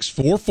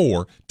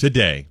644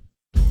 today.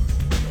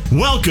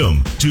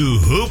 Welcome to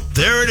Hoop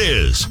There It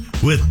Is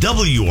with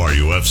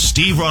WRUF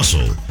Steve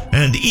Russell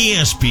and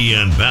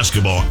ESPN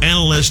basketball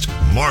analyst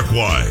Mark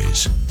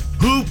Wise.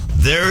 Hoop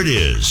There It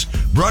Is,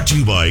 brought to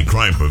you by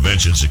Crime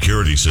Prevention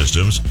Security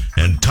Systems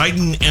and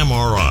Titan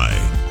MRI.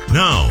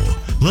 Now,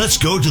 let's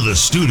go to the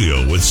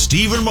studio with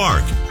Steve and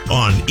Mark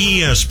on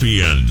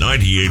ESPN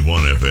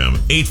 98.1 FM,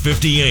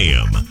 850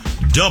 AM,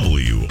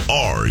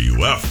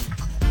 WRUF.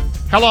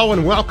 Hello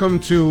and welcome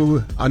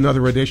to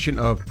another edition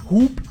of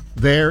Hoop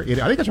There It Is.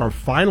 I think it's our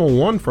final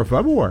one for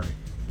February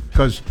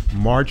because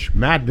March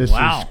Madness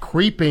is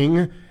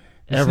creeping.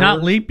 It's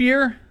not leap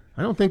year?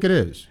 I don't think it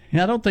is.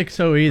 Yeah, I don't think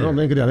so either. I don't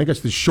think it is. I think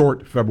it's the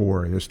short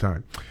February this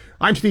time.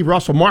 I'm Steve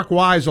Russell, Mark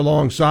Wise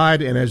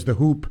alongside, and as the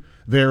Hoop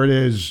There It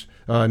Is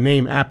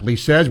name aptly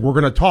says, we're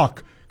going to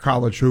talk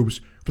college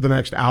hoops for the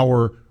next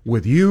hour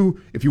with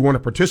you. If you want to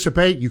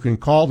participate, you can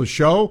call the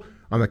show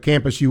on the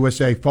Campus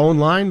USA phone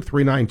line,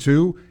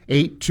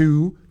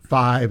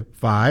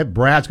 392-8255.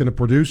 Brad's going to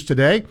produce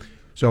today,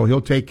 so he'll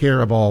take care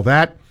of all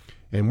that,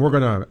 and we're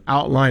going to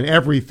outline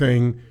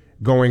everything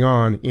going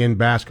on in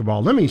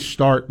basketball. Let me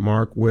start,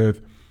 Mark,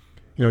 with,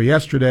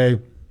 yesterday,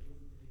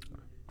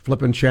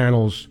 flipping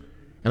channels,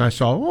 and I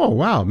saw, oh,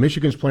 wow,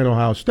 Michigan's playing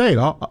Ohio State.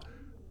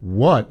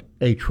 What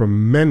a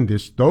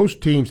tremendous, those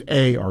teams,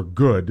 A, are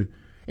good,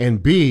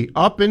 and B,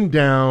 up and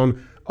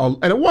down,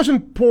 and it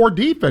wasn't poor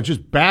defense,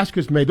 just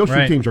baskets made. Those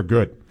two teams are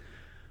good.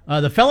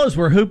 The fellows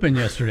were hooping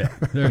yesterday.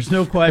 There's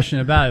no question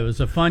about it. It was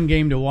a fun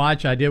game to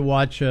watch. I did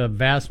watch a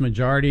vast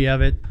majority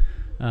of it.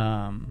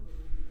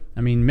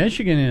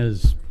 Michigan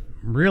is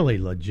really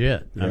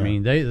legit. Yeah. I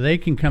mean, they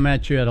can come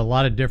at you at a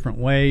lot of different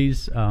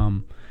ways.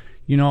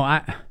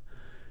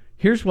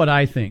 Here's what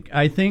I think.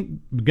 I think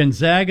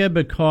Gonzaga,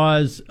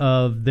 because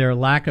of their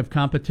lack of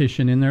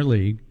competition in their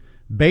league,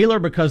 Baylor,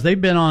 because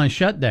they've been on a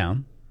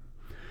shutdown.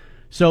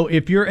 So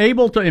if you're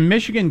able to, and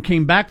Michigan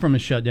came back from a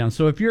shutdown,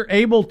 so if you're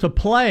able to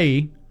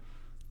play,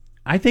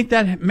 I think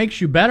that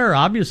makes you better,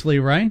 obviously,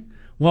 right?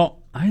 Well,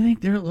 I think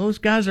those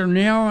guys are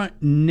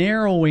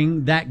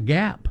narrowing that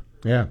gap.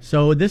 Yeah.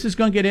 So this is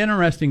going to get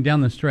interesting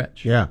down the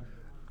stretch. Yeah.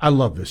 I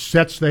love the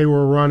sets they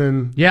were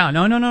running. Yeah,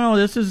 no.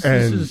 This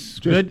is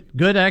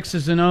good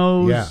X's and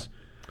O's. Yeah.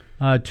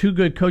 Too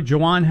good coach.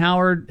 Juwan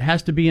Howard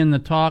has to be in the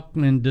talk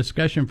and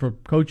discussion for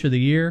Coach of the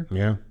Year.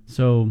 Yeah.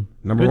 So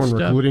number one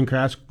stuff. Recruiting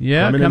class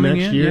coming in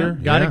next year.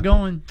 Yeah. Got it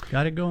going.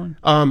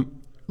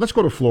 Let's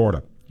go to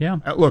Florida. Yeah.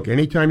 Look,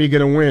 anytime you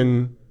get a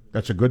win,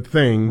 that's a good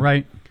thing.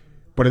 Right.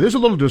 But it is a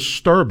little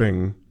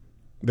disturbing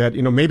that,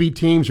 maybe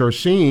teams are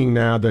seeing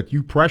now that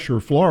you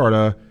pressure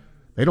Florida,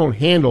 they don't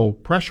handle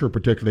pressure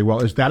particularly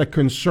well. Is that a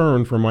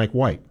concern for Mike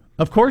White?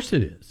 Of course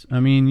it is. I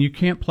mean, you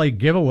can't play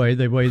giveaway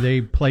the way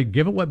they played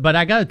giveaway. But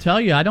I got to tell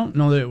you, I don't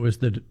know that it was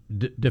the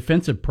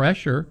defensive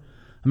pressure.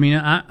 I mean,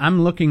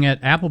 I'm looking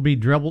at Appleby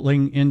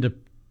dribbling into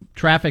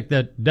traffic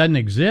that doesn't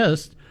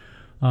exist.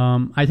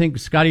 I think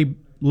Scotty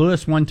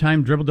Lewis one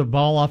time dribbled the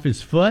ball off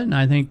his foot, and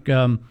I think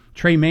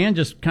Trey Mann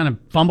just kind of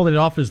fumbled it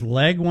off his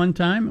leg one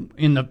time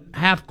in the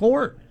half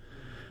court.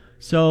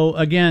 So,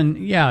 again,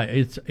 yeah,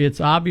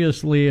 it's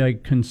obviously a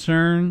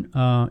concern.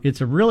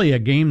 It's really a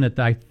game that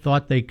I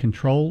thought they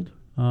controlled.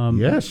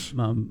 Yes.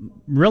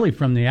 Really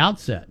from the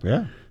outset.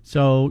 Yeah.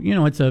 So,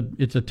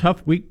 it's a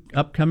tough week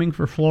upcoming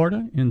for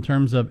Florida in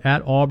terms of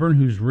at Auburn,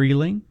 who's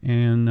reeling,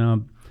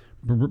 and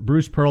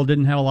Bruce Pearl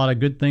didn't have a lot of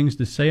good things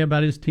to say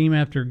about his team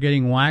after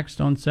getting waxed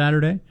on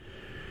Saturday.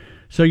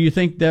 So you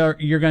think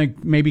you're going to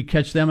maybe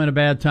catch them at a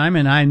bad time,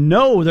 and I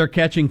know they're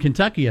catching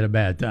Kentucky at a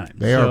bad time.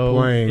 They are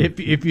playing. If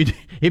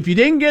you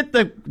didn't get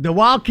the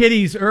Wild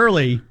Kitties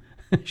early,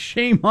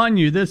 shame on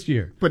you this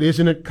year. But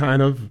isn't it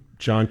kind of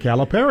John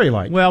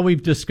Calipari-like? Well,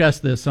 we've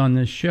discussed this on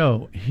this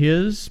show.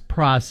 His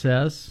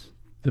process,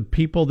 the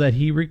people that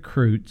he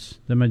recruits,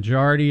 the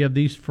majority of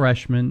these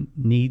freshmen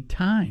need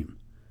time.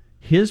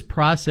 His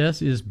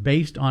process is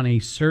based on a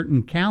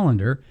certain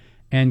calendar,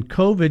 and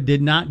COVID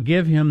did not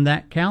give him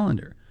that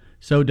calendar.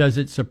 So does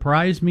it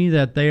surprise me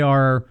that they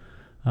are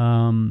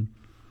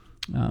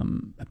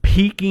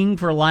peaking,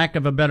 for lack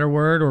of a better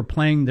word, or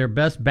playing their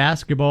best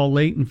basketball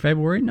late in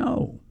February?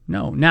 No.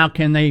 Now,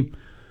 can they,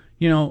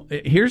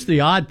 here's the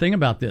odd thing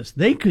about this.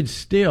 They could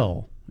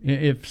still,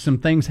 if some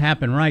things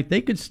happen right, they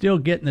could still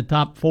get in the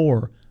top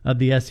 4 of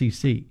the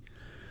SEC.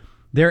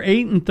 They're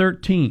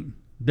 8-13.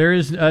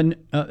 There's a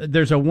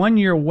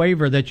 1-year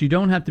waiver that you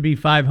don't have to be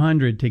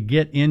 500 to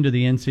get into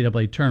the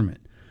NCAA tournament.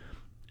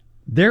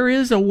 There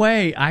is a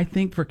way, I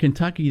think, for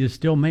Kentucky to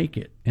still make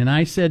it. And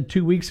I said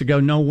 2 weeks ago,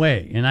 no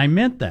way. And I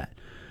meant that.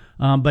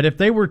 But if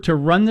they were to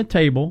run the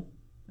table,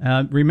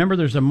 remember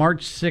there's a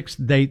March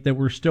 6th date that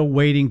we're still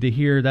waiting to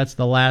hear. That's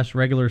the last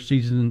regular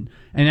season.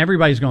 And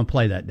everybody's going to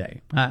play that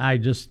day. I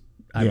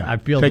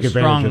feel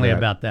strongly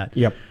about that.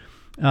 Yep.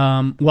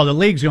 Well, the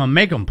league's going to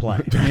make them play.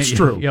 That's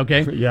true.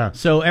 Okay. Yeah.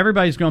 So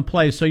everybody's going to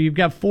play. So you've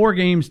got 4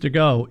 games to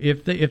go.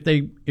 If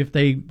they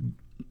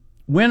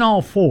win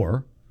all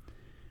 4,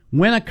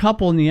 win a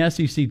couple in the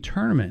SEC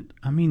tournament,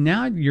 I mean,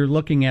 now you're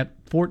looking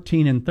at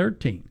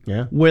 14-13.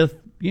 Yeah. With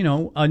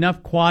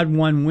enough quad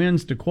one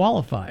wins to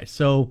qualify.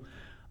 So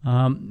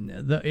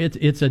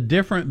it's a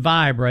different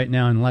vibe right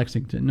now in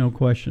Lexington, no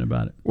question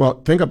about it.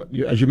 Well, think of,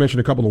 as you mentioned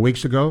a couple of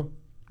weeks ago,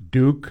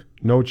 Duke,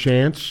 no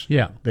chance.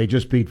 Yeah. They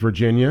just beat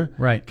Virginia.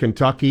 Right.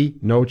 Kentucky,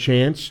 no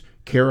chance.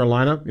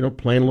 Carolina,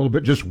 playing a little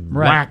bit, just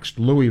waxed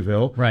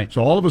Louisville. Right.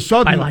 So all of a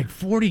sudden, by like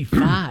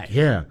 45.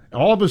 Yeah.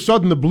 All of a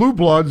sudden, the Blue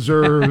Bloods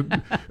are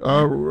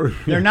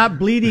they're not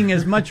bleeding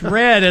as much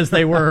red as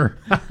they were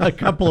a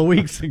couple of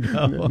weeks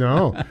ago.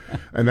 No,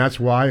 and that's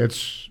why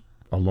it's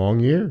a long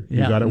year. You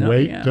got to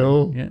wait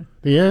till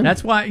the end.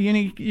 That's why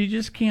you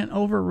just can't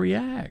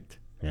overreact.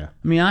 Yeah.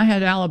 I mean, I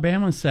had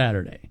Alabama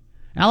Saturday.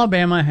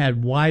 Alabama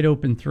had wide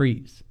open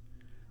threes.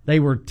 They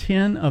were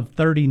 10 of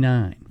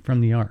 39 from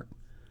the arc.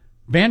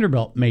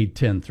 Vanderbilt made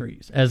 10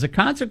 threes. As a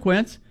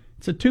consequence,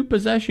 it's a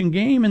two-possession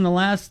game in the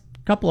last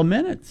couple of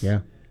minutes. Yeah.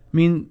 I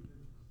mean,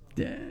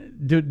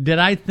 did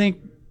I think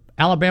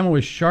Alabama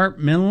was sharp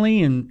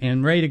mentally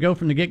and ready to go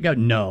from the get-go?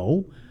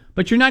 No.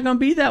 But you're not going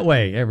to be that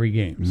way every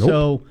game. Nope.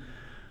 So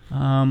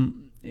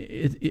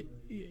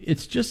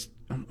it's just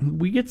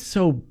we get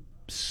so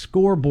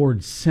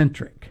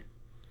scoreboard-centric.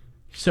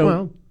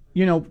 So,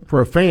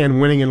 for a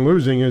fan, winning and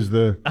losing is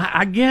the...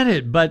 I get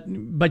it, but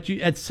you,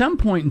 at some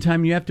point in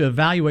time, you have to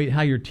evaluate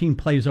how your team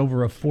plays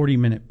over a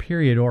 40-minute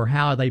period or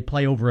how they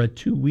play over a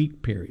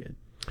 2-week period.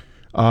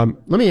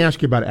 Let me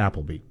ask you about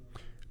Appleby.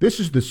 This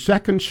is the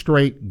second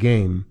straight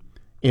game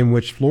in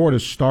which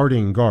Florida's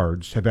starting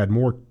guards have had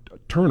more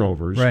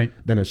turnovers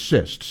than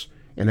assists.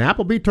 And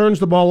Appleby turns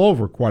the ball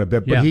over quite a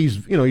bit, but he's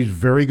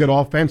very good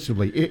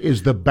offensively.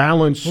 Is the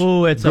balance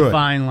Oh, it's good? A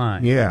fine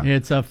line. Yeah.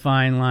 It's a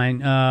fine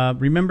line.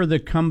 Remember the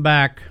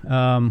comeback,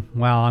 I'm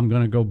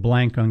going to go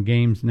blank on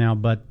games now,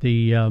 but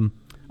the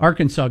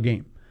Arkansas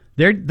game.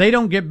 They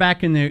don't get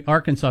back in the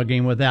Arkansas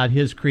game without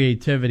his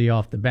creativity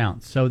off the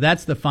bounce. So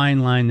that's the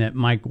fine line that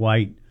Mike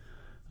White,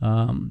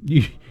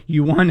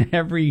 you want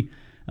every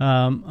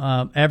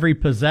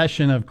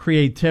possession of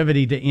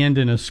creativity to end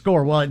in a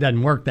score. Well, it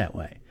doesn't work that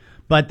way.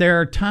 But there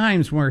are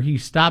times where he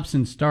stops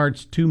and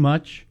starts too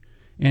much,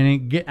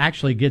 and it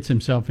actually gets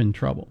himself in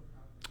trouble.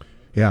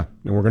 Yeah,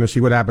 and we're going to see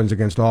what happens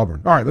against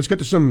Auburn. All right, let's get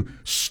to some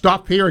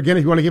stuff here. Again,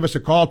 if you want to give us a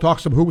call, talk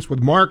some hoops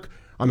with Mark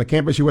on the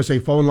Campus USA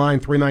phone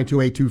line,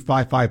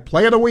 392-8255.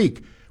 Play of the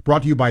Week,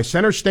 brought to you by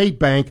Center State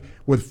Bank,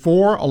 with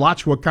 4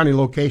 Alachua County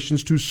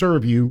locations to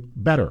serve you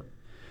better.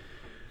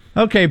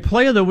 Okay,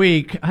 play of the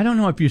week. I don't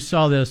know if you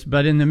saw this,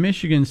 but in the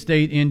Michigan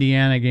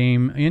State-Indiana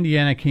game,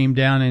 Indiana came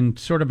down in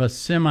sort of a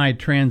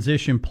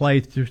semi-transition play,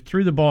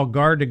 threw the ball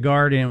guard to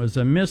guard, and it was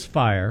a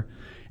misfire.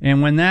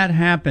 And when that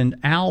happened,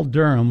 Al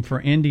Durham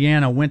for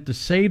Indiana went to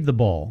save the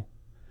ball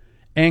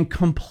and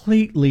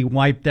completely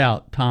wiped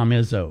out Tom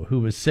Izzo,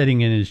 who was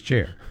sitting in his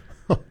chair.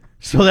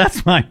 So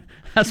that's my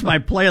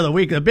play of the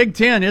week. The Big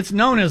Ten, it's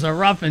known as a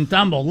rough and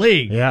tumble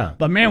league. Yeah.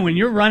 But, man, when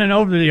you're running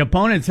over the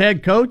opponent's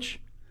head coach,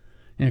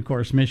 and, of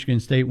course, Michigan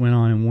State went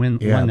on and won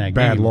that game.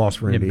 Bad loss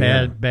for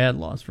Indiana. Bad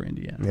loss for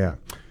Indiana.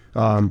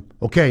 Yeah.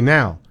 Okay,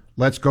 now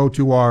let's go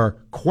to our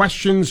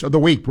questions of the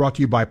week, brought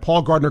to you by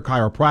Paul Gardner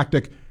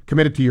Chiropractic,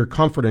 committed to your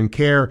comfort and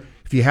care.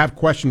 If you have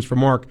questions for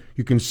Mark,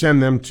 you can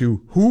send them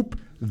to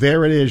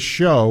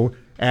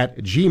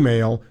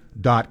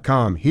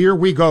hoopthereitisshow@gmail.com. Here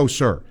we go,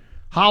 sir.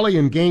 Holly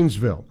in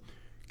Gainesville.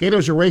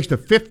 Gators erased a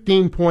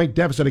 15-point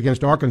deficit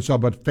against Arkansas,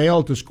 but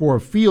failed to score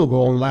a field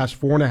goal in the last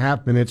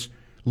 4.5 minutes,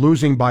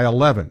 losing by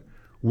 11.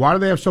 Why do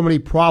they have so many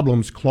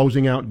problems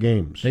closing out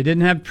games? They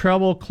didn't have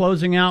trouble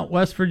closing out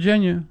West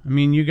Virginia. I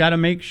mean, you got to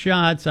make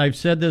shots. I've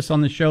said this on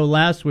the show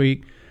last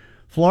week.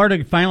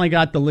 Florida finally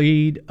got the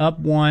lead, up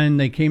 1.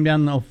 They came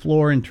down the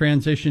floor in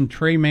transition.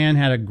 Trey Mann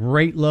had a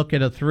great look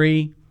at a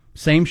 3.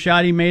 Same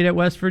shot he made at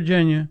West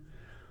Virginia.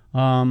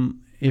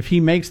 If he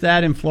makes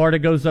that and Florida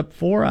goes up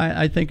 4,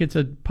 I think it's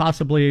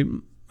possibly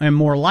and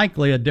more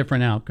likely a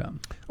different outcome.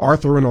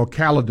 Arthur and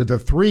Ocala, did the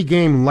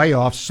 3-game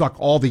layoff suck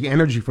all the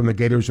energy from the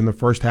Gators in the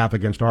first half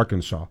against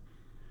Arkansas?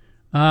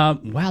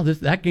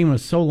 That game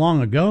was so long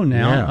ago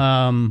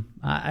now.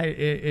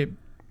 Yeah.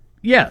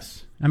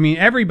 Yes. I mean,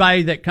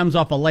 everybody that comes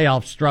off a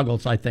layoff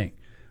struggles, I think,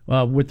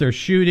 with their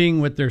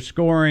shooting, with their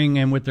scoring,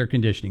 and with their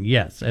conditioning.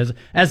 Yes.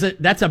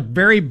 That's a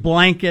very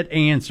blanket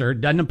answer.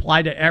 It doesn't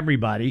apply to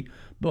everybody,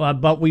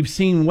 but we've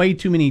seen way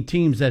too many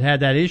teams that had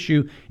that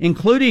issue,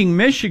 including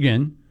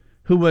Michigan,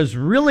 who was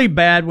really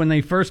bad when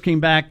they first came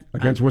back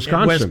against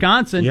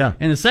Wisconsin. Yeah.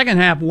 And the second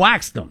half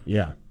waxed them.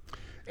 Yeah.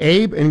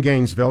 Abe in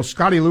Gainesville.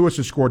 Scotty Lewis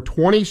has scored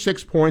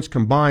 26 points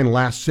combined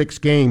last 6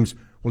 games.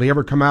 Will he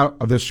ever come out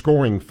of this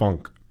scoring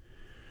funk?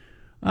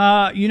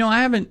 I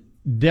haven't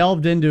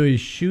delved into his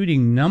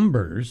shooting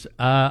numbers.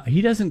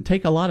 He doesn't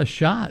take a lot of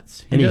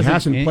shots. He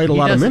hasn't played a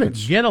lot of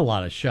minutes. Get a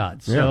lot of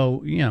shots. Yeah.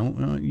 So,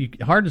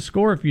 hard to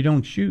score if you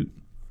don't shoot.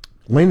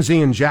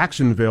 Lindsay in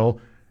Jacksonville.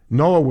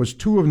 Noah was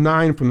 2 of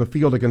 9 from the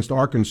field against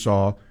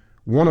Arkansas,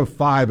 1 of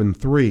 5 in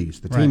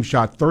threes. The team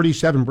shot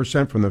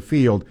 37% from the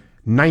field,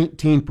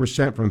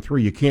 19% from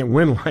 3. You can't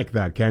win like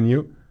that, can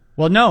you?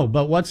 Well, no,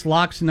 but what's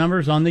Locke's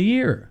numbers on the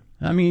year?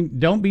 I mean,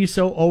 don't be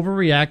so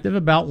overreactive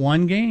about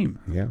one game.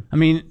 Yeah. I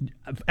mean,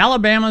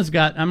 Alabama's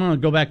got, I'm going to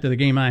go back to the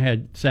game I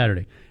had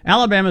Saturday.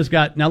 Alabama's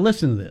got, now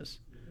listen to this.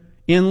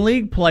 In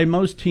league play,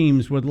 most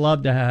teams would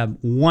love to have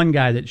one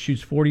guy that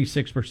shoots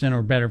 46%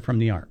 or better from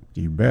the arc.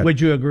 You bet.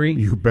 Would you agree?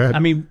 You bet. I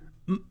mean,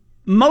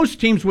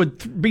 most teams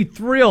would be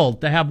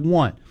thrilled to have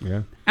one.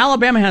 Yeah.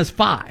 Alabama has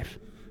five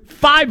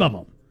of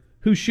them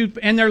who shoot,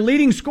 and their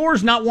leading scorer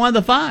is not one of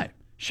the five,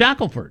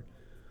 Shackelford.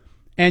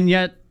 And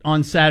yet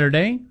on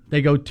Saturday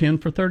they go 10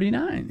 for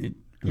 39.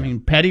 I mean,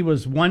 Petty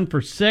was 1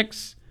 for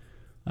 6.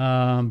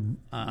 Primo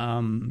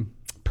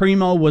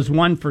was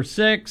 1 for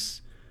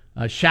 6.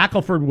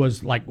 Shackelford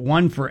was like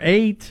 1 for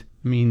 8.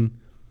 I mean,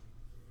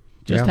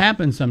 just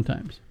happens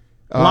sometimes.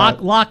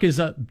 Locke is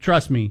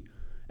trust me.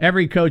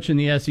 Every coach in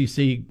the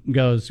SEC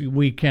goes,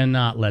 we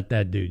cannot let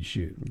that dude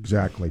shoot.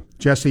 Exactly.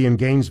 Jesse in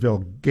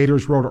Gainesville,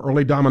 Gators rode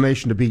early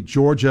domination to beat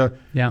Georgia.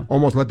 Yeah.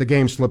 Almost let the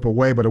game slip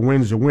away, but a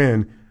win's a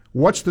win.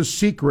 What's the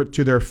secret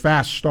to their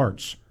fast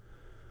starts?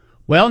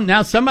 Well,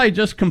 now somebody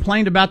just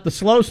complained about the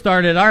slow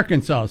start at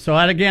Arkansas. So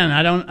again,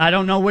 I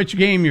don't know which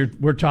game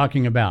we're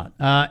talking about.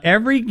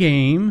 Every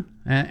game,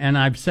 and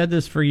I've said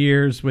this for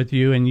years with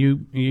you, and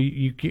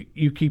you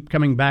keep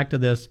coming back to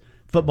this.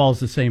 Football's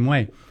the same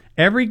way.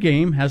 Every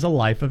game has a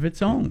life of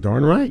its own.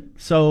 Darn right.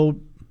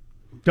 So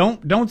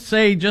don't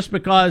say just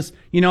because,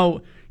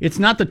 it's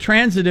not the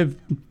transitive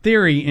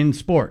theory in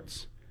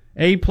sports.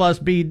 A plus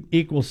B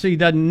equals C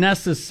doesn't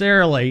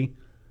necessarily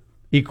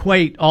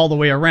equate all the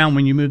way around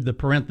when you move the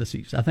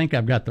parentheses. I think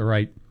I've got the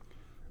right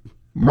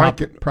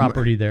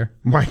property there.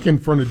 Mike in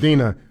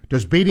Fernandina,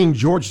 does beating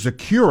Georgia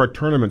secure a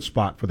tournament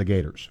spot for the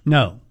Gators?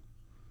 No,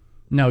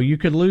 you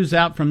could lose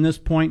out from this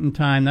point in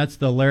time. That's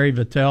the Larry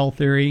Vittel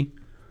theory.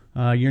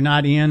 You're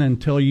not in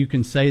until you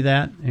can say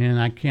that, and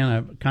I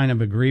kind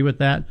of agree with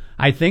that.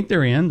 I think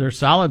they're in. They're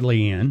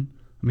solidly in.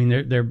 I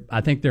mean,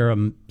 I think they're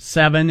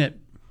 7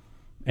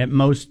 at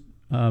most,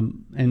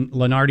 and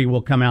Lenardi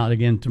will come out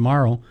again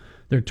tomorrow.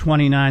 They're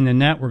 29 in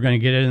net. We're going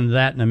to get into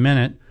that in a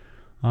minute.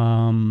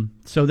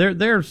 So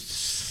they're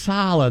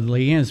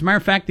solidly in. As a matter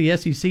of fact, the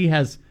SEC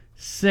has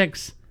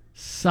 6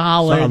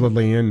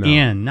 solidly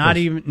in.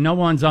 No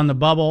one's on the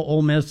bubble.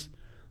 Ole Miss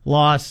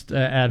lost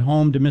at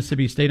home to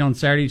Mississippi State on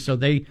Saturday, so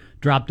they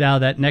dropped out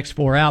of that next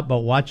 4 out. But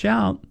watch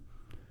out.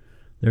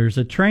 There's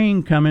a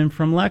train coming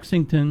from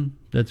Lexington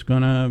that's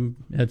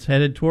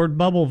headed toward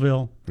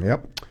Bubbleville.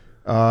 Yep.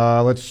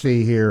 Let's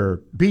see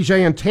here.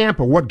 BJ in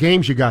Tampa, what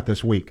games you got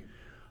this week?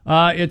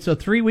 It's a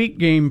 3-week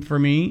game for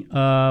me.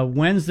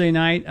 Wednesday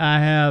night, I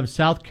have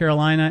South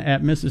Carolina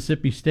at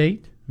Mississippi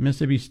State.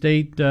 Mississippi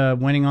State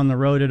winning on the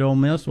road at Ole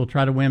Miss. We'll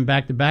try to win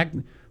back-to-back.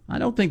 I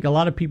don't think a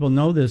lot of people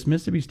know this.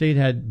 Mississippi State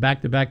had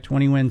back-to-back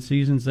 20-win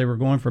seasons. They were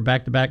going for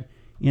back-to-back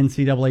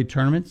NCAA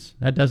tournaments.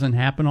 That doesn't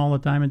happen all the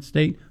time at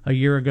State a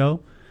year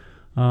ago.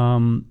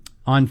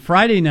 On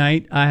Friday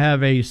night, I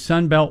have a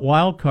Sun Belt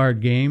wildcard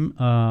game.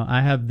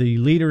 I have the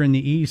leader in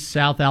the East,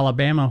 South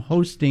Alabama,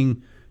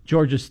 hosting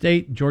Georgia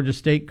State. Georgia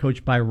State,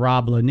 coached by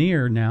Rob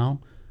Lanier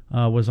now,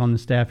 was on the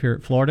staff here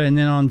at Florida. And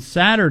then on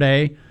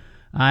Saturday,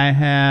 I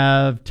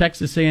have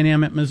Texas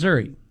A&M at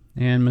Missouri.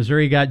 And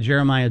Missouri got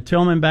Jeremiah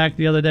Tillman back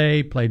the other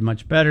day, played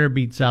much better,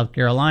 beat South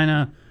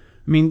Carolina.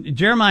 I mean,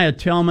 Jeremiah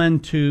Tillman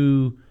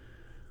to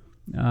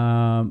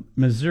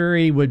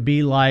Missouri would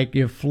be like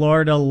if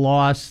Florida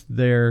lost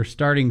their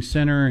starting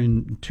center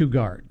and 2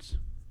 guards.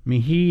 I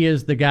mean, he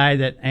is the guy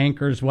that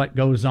anchors what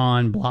goes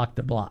on block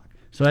to block.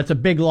 So that's a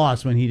big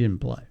loss when he didn't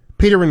play.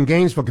 Peter in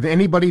Gainesville, can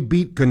anybody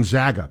beat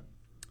Gonzaga?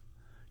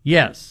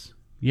 Yes.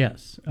 In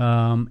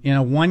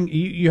a one,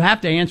 you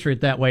have to answer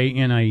it that way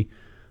in a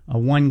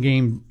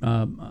one-game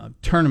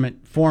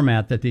tournament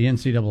format that the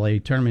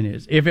NCAA tournament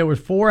is. If it was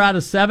 4 out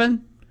of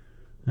 7,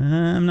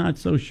 I'm not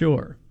so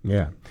sure.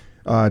 Yeah.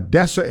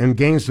 Dessa in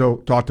Gainesville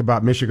talked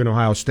about Michigan,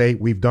 Ohio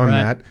State. We've done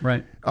that.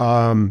 Right.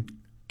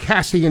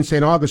 Cassie in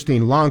St.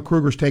 Augustine, Lon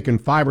Kruger's taken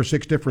 5 or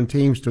 6 different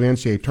teams to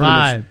NCAA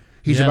tournaments. 5.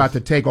 He's Yes. about to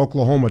take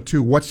Oklahoma,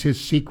 too. What's his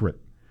secret?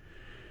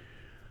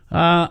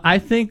 I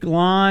think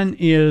Lon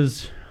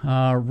is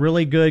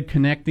really good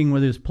connecting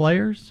with his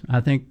players.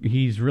 I think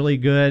he's really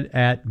good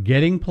at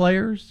getting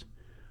players.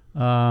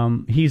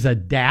 He's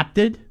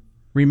adapted.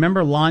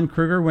 Remember Lon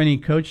Kruger when he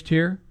coached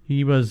here?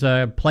 He was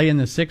a play in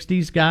the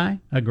 60s guy,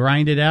 a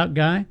grinded-out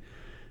guy.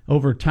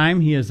 Over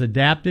time, he has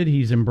adapted.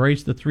 He's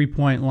embraced the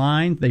three-point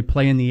line. They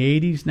play in the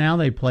 80s now.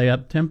 They play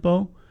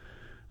up-tempo.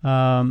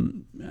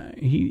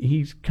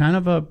 He's kind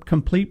of a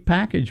complete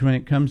package when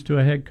it comes to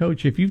a head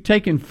coach. If you've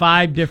taken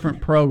 5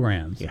 different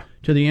programs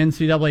to the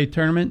NCAA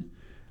tournament,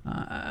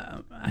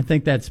 I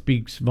think that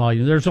speaks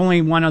volumes. There's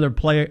only one other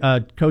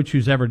coach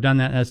who's ever done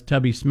that. That's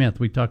Tubby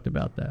Smith. We talked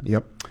about that.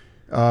 Yep.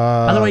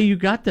 By the way, you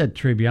got that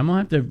trivia. I'm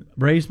going to have to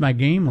raise my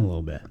game a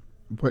little bit.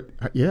 But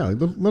yeah, a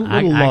little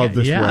love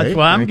this way. Yeah, that's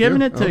why I'm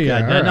giving it to you.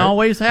 It doesn't right.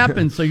 always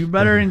happen, so you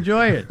better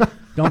enjoy it.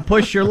 Don't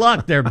push your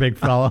luck there, big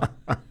fella.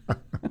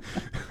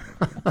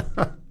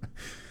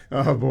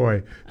 Oh,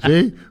 boy.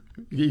 See?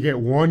 You get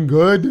one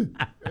good.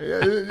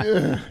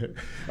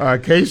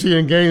 Casey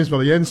in Gainesville,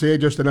 the NCAA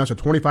just announced a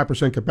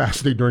 25%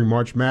 capacity during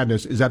March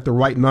Madness. Is that the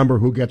right number?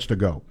 Who gets to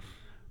go?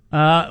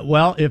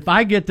 Well, if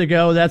I get to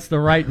go, that's the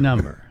right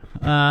number.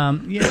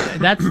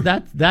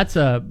 That's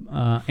a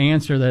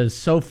answer that is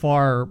so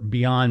far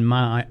beyond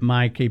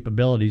my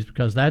capabilities,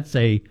 because that's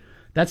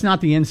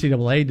not the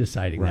NCAA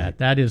deciding that.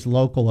 That is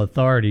local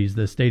authorities,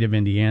 the state of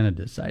Indiana,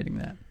 deciding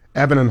that.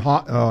 Evan in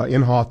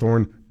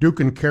Hawthorne, Duke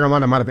and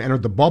Carolina might have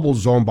entered the bubble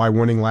zone by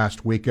winning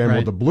last weekend. Right.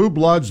 Will the Blue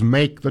Bloods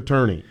make the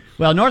tourney?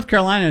 Well, North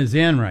Carolina is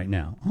in right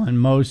now on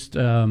most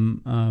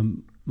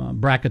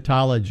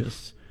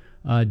bracketologists.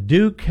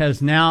 Duke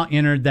has now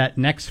entered that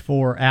next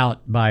four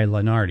out by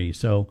Lunardi.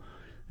 So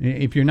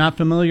if you're not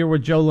familiar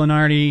with Joe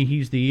Lunardi,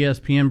 he's the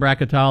ESPN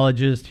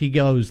bracketologist. He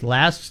goes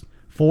last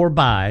four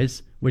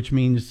byes, which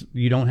means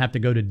you don't have to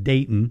go to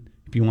Dayton,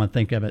 if you want to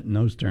think of it in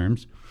those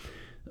terms.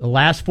 The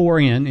last four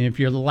in. If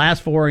you're the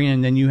last four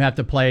in, then you have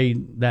to play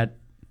that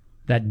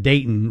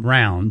Dayton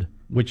round,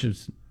 which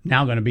is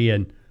now going to be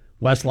in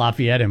West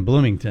Lafayette and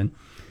Bloomington.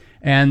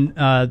 And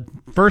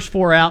first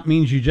four out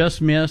means you just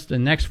missed,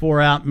 and next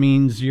four out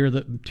means you're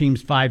the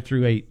teams 5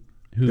 through 8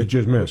 who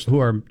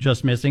are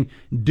just missing.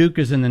 Duke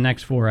is in the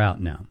next four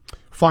out now.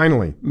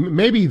 Finally,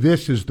 maybe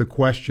this is the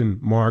question,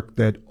 Mark,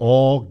 that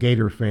all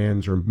Gator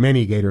fans or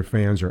many Gator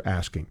fans are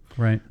asking.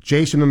 Right.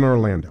 Jason in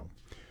Orlando.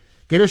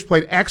 Gators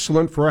played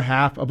excellent for a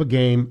half of a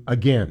game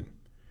again.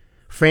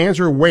 Fans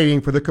are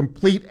waiting for the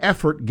complete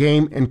effort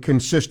game and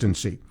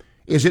consistency.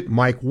 Is it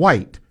Mike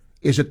White?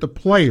 Is it the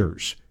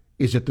players?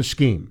 Is it the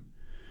scheme?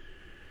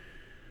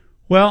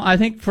 Well, I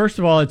think, first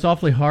of all, it's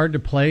awfully hard to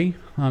play.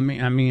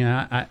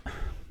 I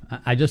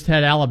just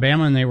had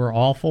Alabama, and they were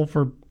awful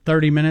for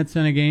 30 minutes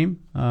in a game.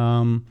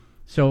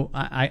 So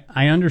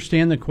I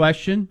understand the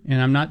question,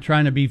 and I'm not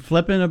trying to be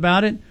flippant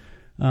about it.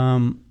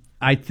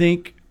 I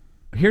think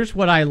here's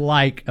what I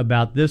like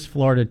about this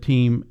Florida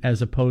team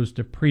as opposed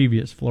to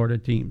previous Florida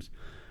teams.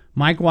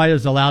 Mike White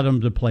has allowed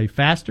them to play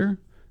faster.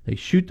 They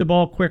shoot the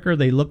ball quicker.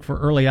 They look for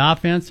early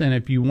offense. And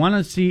if you want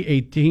to see a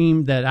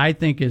team that I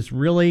think is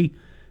really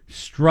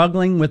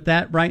struggling with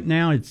that right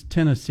now, it's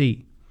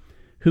Tennessee,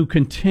 who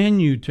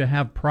continue to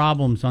have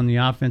problems on the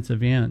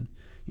offensive end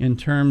in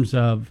terms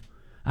of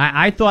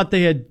I thought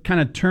they had kind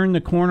of turned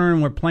the corner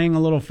and were playing a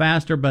little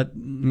faster, but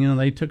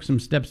they took some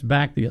steps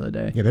back the other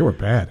day. Yeah, they were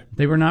bad.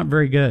 They were not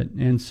very good.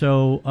 And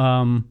so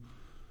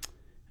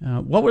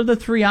what were the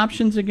three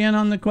options again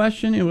on the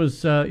question? It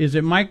was, is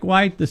it Mike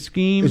White, the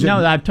scheme?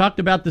 No, I've talked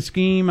about the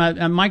scheme.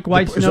 Mike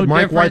White's no different. Is it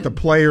Mike White, the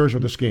players, or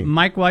the scheme?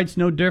 Mike White's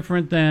no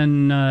different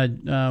than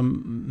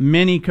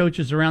many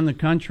coaches around the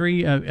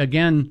country.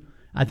 Again,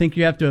 I think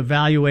you have to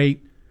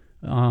evaluate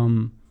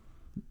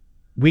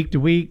week to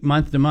week,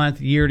 month to month,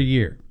 year to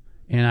year.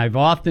 And I've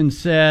often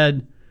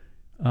said,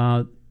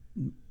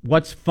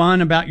 what's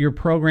fun about your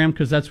program?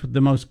 Because that's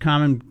the most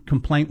common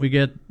complaint we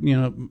get.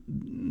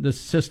 The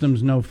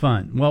system's no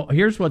fun. Well,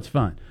 here's what's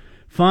fun.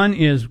 Fun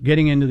is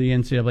getting into the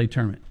NCAA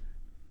tournament.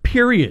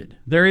 Period.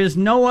 There is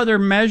no other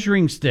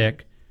measuring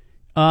stick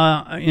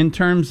in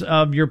terms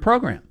of your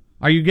program.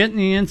 Are you getting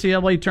the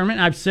NCAA tournament?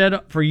 I've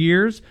said for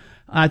years,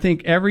 I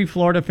think every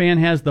Florida fan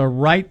has the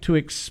right to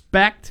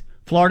expect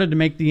Florida to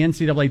make the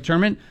NCAA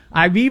tournament.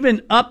 I've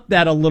even upped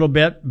that a little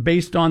bit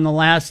based on the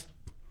last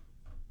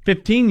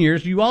 15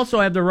 years. You also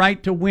have the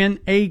right to win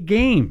a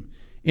game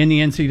in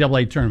the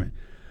NCAA tournament.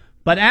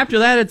 But after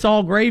that, it's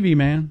all gravy,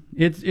 man.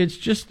 It's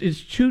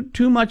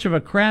too much of a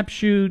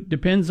crapshoot.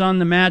 Depends on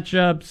the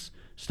matchups,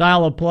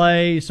 style of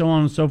play, so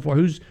on and so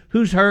forth.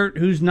 Who's hurt,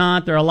 who's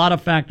not. There are a lot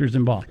of factors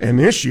involved. And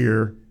this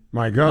year,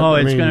 my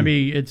God, it's going to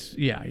be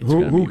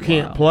who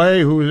can't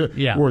play? Who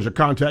is a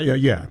contact?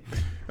 Yeah.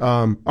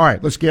 All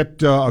right, let's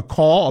get a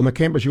call on the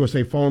Campus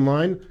USA phone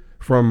line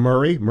from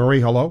Murray.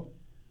 Murray, hello.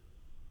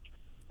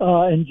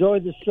 Enjoy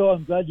the show.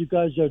 I'm glad you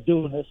guys are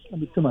doing this.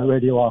 Let me turn my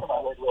radio off.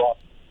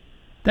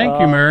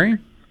 Thank you, Murray.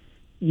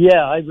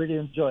 Yeah, I really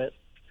enjoy it.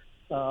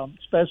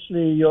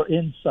 Especially your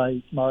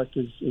insight, Mark,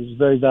 is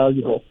very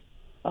valuable.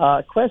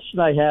 Question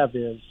I have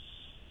is,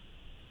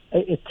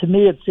 to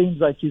me it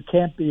seems like you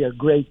can't be a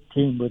great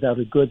team without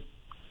a good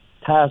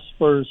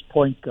pass-first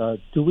point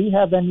guard. Do we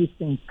have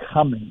anything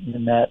coming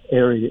in that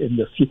area in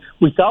the future?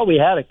 We thought we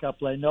had a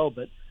couple, I know,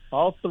 but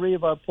all three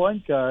of our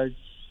point guards,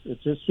 it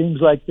just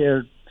seems like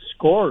they're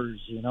scorers,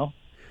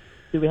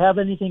 Do we have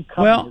anything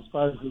coming as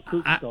far as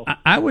recruits go?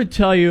 I would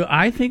tell you,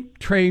 I think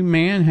Trey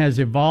Mann has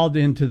evolved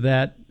into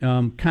that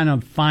kind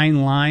of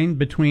fine line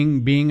between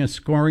being a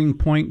scoring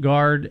point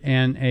guard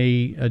and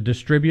a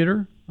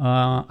distributor.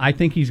 I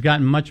think he's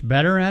gotten much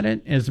better at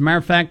it. As a matter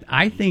of fact,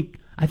 I think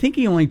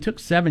he only took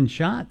 7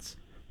 shots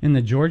in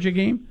the Georgia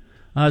game,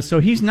 so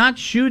he's not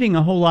shooting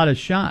a whole lot of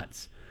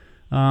shots.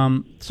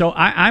 So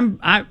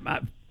I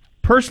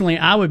personally,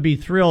 I would be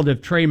thrilled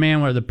if Trey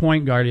Mann were the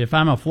point guard. If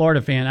I'm a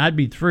Florida fan, I'd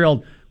be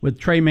thrilled with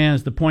Trey Mann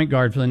as the point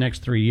guard for the next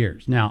 3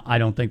 years. Now, I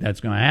don't think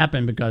that's going to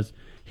happen because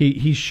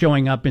he's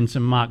showing up in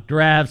some mock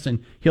drafts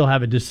and he'll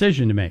have a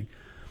decision to make.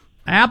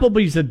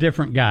 Appleby's a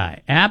different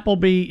guy.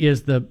 Appleby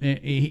is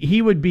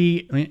he would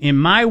be, in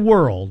my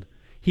world,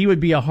 he would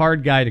be a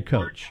hard guy to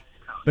coach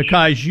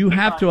because you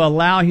have to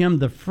allow him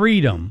the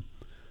freedom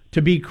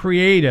to be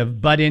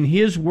creative, but in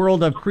his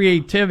world of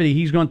creativity,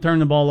 he's going to turn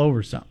the ball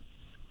over some.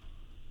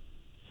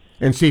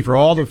 And see, for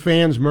all the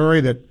fans,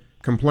 Murray, that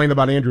complain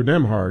about Andrew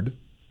Nembhard.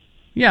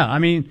 Yeah, I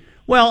mean,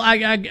 well, I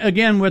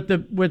again with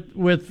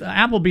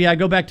Appleby, I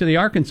go back to the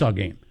Arkansas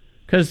game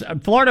because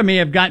Florida may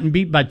have gotten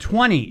beat by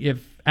 20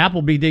 if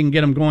Appleby didn't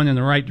get them going in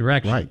the right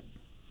direction. Right.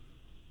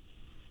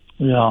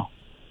 Yeah.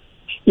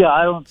 Yeah,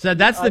 I don't. So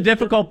that's the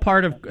difficult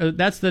part of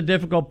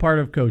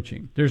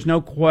coaching. There's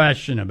no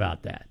question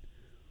about that.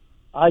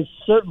 I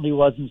certainly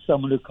wasn't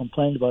someone who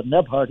complained about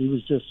Nembhard. He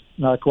was just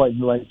not quite in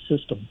the right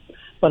system.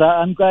 But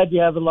I'm glad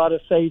you have a lot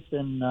of faith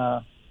in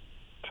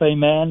Trey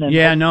Mann. And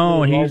yeah,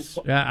 no,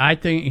 I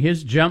think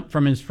his jump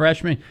from his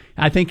freshman,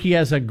 I think he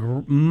has a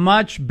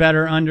much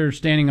better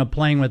understanding of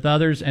playing with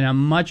others and a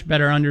much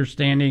better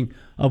understanding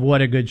of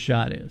what a good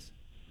shot is.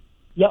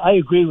 Yeah, I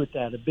agree with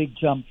that. A big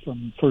jump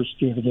from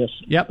first year to this.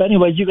 Yep. But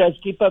anyways, you guys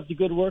keep up the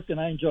good work, and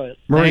I enjoy it.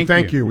 Murray,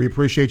 thank you. We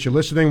appreciate you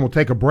listening. We'll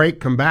take a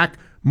break, come back.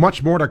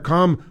 Much more to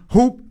come.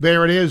 Hoop,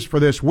 there it is for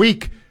this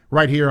week,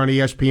 right here on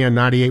ESPN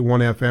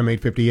 98.1 FM,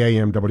 850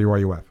 AM,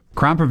 WRUF.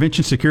 Crime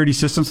Prevention Security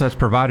Systems has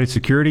provided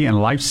security and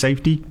life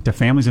safety to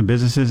families and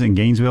businesses in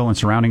Gainesville and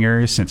surrounding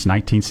areas since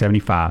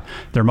 1975.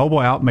 Their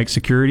mobile app makes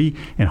security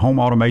and home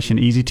automation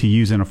easy to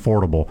use and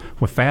affordable.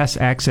 With fast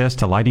access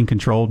to lighting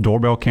control,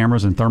 doorbell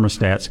cameras, and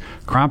thermostats,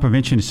 crime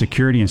prevention and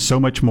security, and so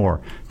much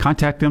more.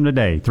 Contact them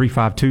today,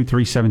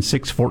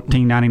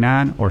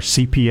 352-376-1499 or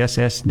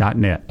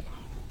cpss.net.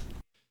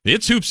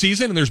 It's hoop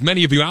season, and there's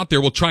many of you out there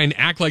will try and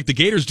act like the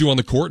Gators do on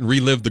the court and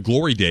relive the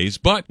glory days.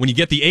 But when you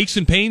get the aches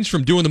and pains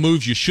from doing the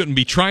moves you shouldn't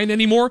be trying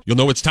anymore, you'll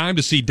know it's time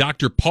to see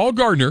Dr. Paul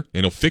Gardner,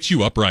 and he'll fix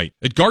you up right.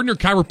 At Gardner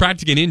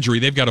Chiropractic and Injury,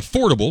 they've got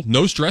affordable,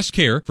 no-stress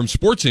care from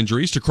sports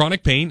injuries to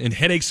chronic pain and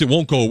headaches that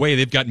won't go away.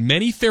 They've got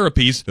many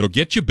therapies that'll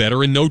get you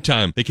better in no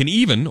time. They can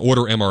even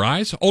order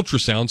MRIs,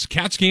 ultrasounds,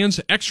 CAT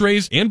scans,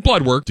 x-rays, and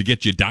blood work to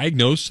get you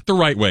diagnosed the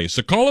right way.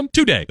 So call them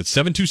today at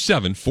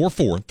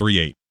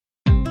 727-4438.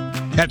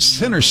 At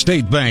Center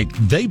State Bank,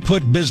 they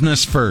put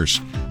business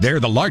first. They're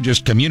the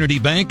largest community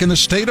bank in the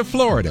state of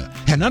Florida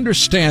and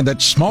understand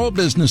that small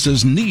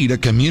businesses need a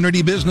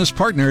community business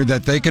partner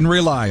that they can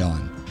rely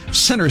on.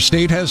 Center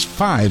State has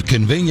 5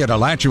 convenient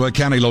Alachua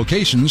County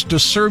locations to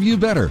serve you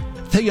better.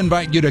 They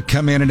invite you to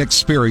come in and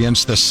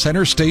experience the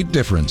Center State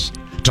difference.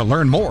 To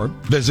learn more,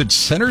 visit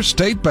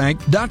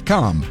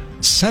centerstatebank.com.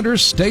 Center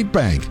State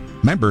Bank,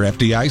 member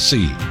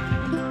FDIC.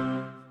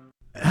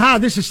 Hi,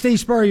 this is Steve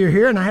Spurrier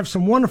here, and I have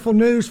some wonderful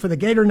news for the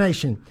Gator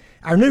Nation.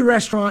 Our new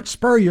restaurant,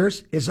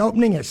 Spurrier's, is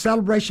opening at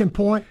Celebration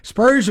Point.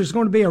 Spurrier's is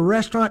going to be a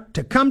restaurant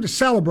to come to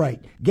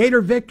celebrate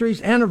Gator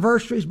victories,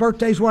 anniversaries,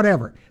 birthdays,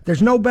 whatever.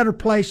 There's no better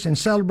place than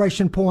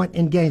Celebration Point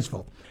in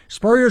Gainesville.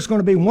 Spurrier's is going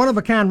to be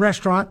one-of-a-kind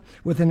restaurant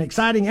with an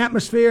exciting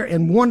atmosphere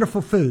and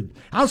wonderful food.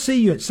 I'll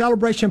see you at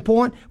Celebration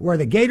Point, where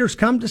the Gators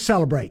come to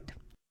celebrate.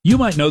 You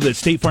might know that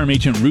State Farm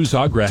agent Ruz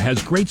Agra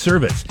has great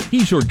service.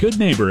 He's your good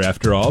neighbor,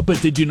 after all,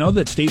 but did you know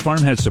that State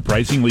Farm has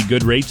surprisingly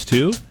good rates,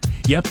 too?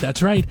 Yep,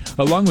 that's right.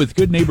 Along with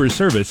good neighbor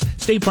service,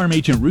 State Farm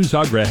agent Ruz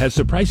Agra has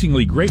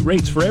surprisingly great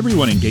rates for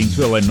everyone in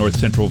Gainesville and North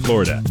Central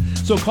Florida.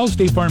 So call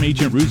State Farm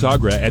agent Ruz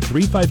Agra at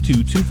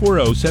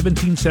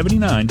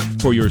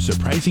 352-240-1779 for your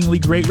surprisingly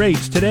great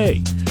rates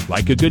today.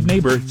 Like a good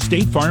neighbor,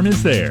 State Farm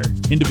is there.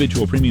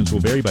 Individual premiums will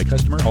vary by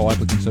customer. All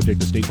applicants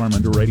subject to State Farm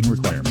underwriting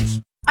requirements.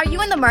 Are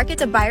you in the market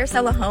to buy or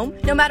sell a home?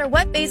 No matter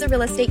what phase of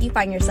real estate you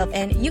find yourself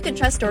in, you can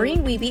trust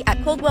Doreen Wiebe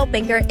at Coldwell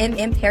Banker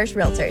M.M. Parrish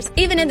Realtors.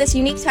 Even in this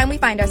unique time we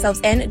find ourselves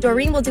in,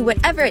 Doreen will do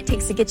whatever it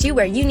takes to get you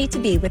where you need to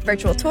be with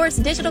virtual tours,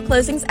 digital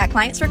closings at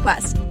client's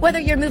request.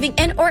 Whether you're moving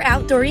in or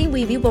out, Doreen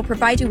Wiebe will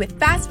provide you with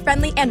fast,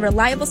 friendly, and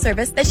reliable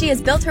service that she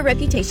has built her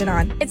reputation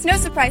on. It's no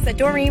surprise that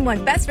Doreen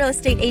won Best Real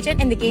Estate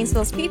Agent in the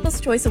Gainesville's People's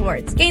Choice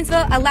Awards.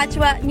 Gainesville,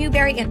 Alachua,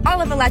 Newberry, and all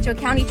of Alachua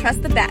County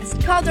trust the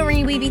best. Call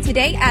Doreen Wiebe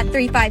today at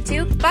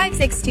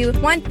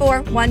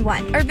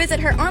 352-562-1411 or visit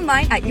her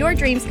online at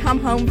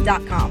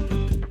yourdreamscomehome.com.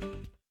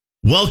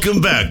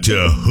 Welcome back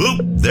to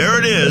Hoop There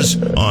It Is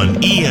on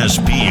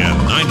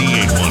ESPN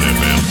 98.1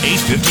 FM,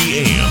 850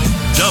 AM,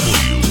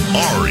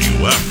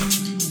 WRUF.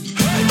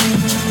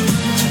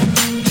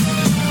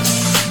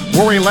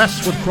 Worry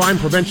less with Crime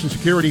Prevention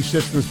Security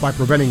Systems by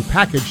preventing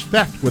package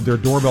theft with their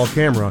doorbell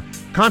camera.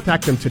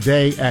 Contact them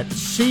today at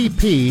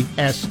cpss.net.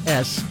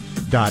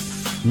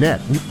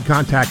 You can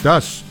contact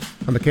us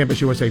on the Campus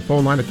USA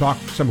phone line to talk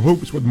some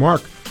hoops with Mark,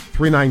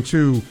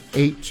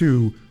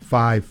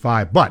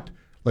 392-8255. But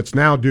let's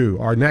now do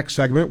our next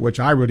segment, which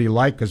I really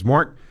like because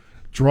Mark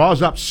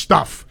draws up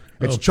stuff.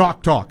 It's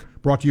Chalk Talk,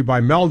 brought to you by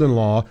Meldon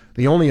Law,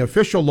 the only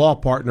official law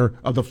partner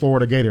of the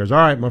Florida Gators. All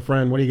right, my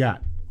friend, what do you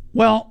got?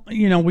 Well,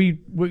 you know,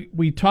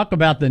 we talk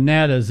about the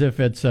net as if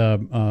it's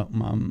the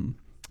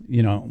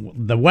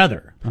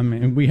weather. I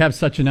mean, we have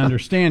such an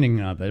understanding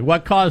of it.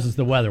 What causes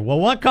the weather? Well,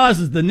 what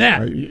causes the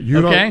net?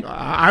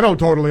 I don't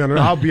totally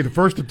understand. I'll be the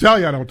first to tell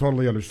you I don't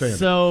totally understand.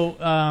 So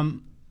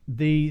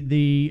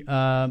the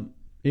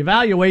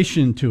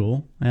evaluation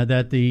tool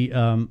that the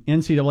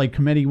NCAA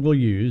committee will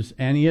use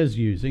and is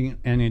using,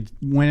 and it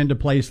went into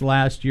place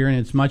last year, and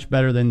it's much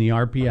better than the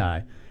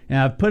RPI. And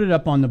I've put it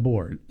up on the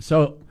board.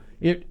 So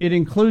it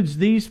includes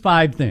these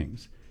 5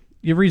 things: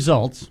 your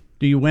results,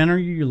 do you win or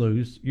you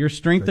lose? Your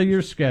strength of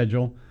your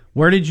schedule,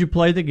 where did you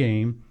play the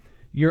game?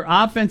 Your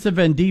offensive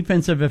and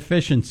defensive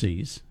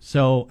efficiencies.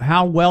 So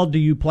how well do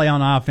you play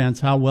on offense?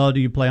 How well do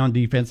you play on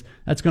defense?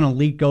 That's going to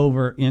leak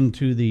over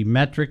into the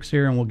metrics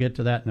here, and we'll get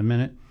to that in a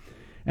minute.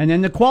 And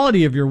then the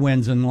quality of your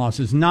wins and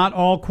losses. Not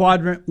all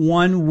quadrant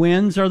 1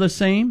 wins are the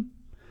same.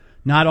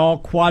 Not all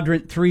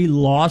quadrant 3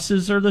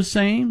 losses are the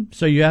same.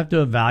 So you have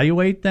to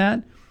evaluate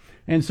that.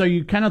 And so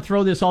you kind of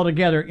throw this all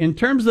together. In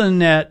terms of the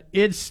net,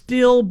 it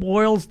still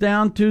boils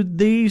down to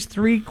these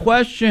 3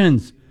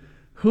 questions.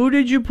 Who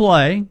did you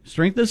play?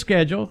 Strength of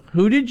schedule.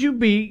 Who did you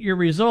beat? Your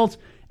results.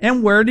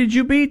 And where did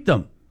you beat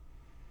them?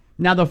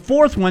 Now, the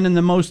 4th one, and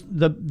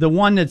the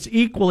one that's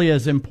equally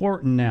as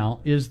important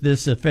now, is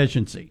this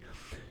efficiency.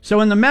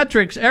 So in the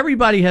metrics,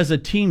 everybody has a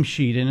team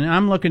sheet, and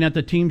I'm looking at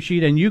the team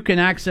sheet, and you can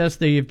access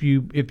if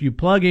you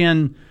plug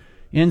in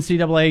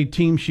NCAA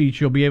team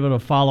sheets, you'll be able to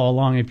follow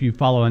along if you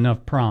follow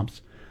enough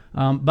prompts.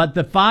 But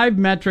the 5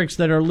 metrics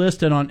that are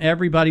listed on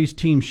everybody's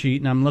team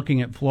sheet, and I'm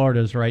looking at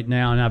Florida's right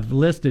now, and I've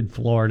listed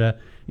Florida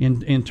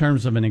in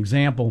terms of an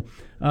example.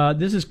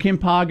 This is Kim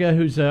Paga,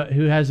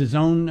 who has his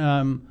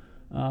own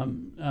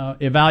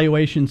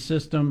evaluation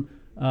system.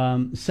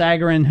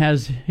 Sagarin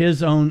has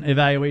his own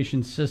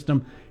evaluation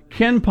system.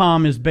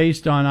 KenPom is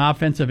based on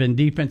offensive and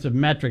defensive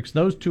metrics.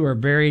 Those 2 are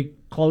very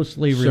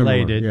closely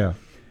related. Similar, yeah.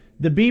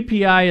 The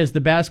BPI is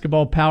the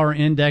Basketball Power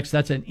Index.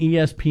 That's an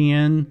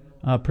ESPN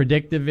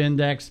predictive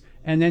index.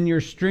 And then your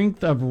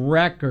strength of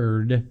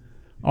record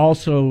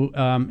also,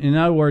 in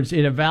other words,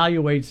 it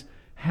evaluates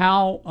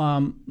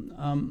how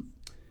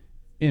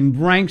in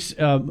ranks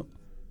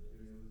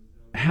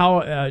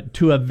how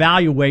to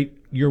evaluate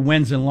your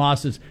wins and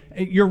losses.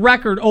 Your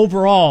record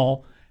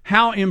overall,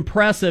 how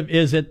impressive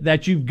is it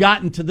that you've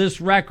gotten to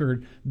this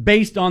record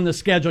based on the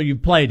schedule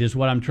you've played is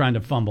what I'm trying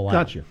to fumble out.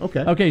 Gotcha.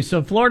 Okay. Okay,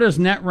 so Florida's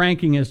net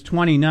ranking is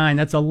 29.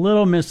 That's a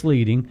little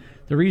misleading.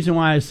 The reason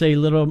why I say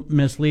little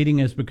misleading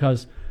is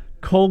because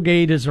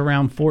Colgate is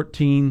around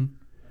 14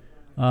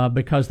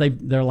 because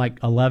they're like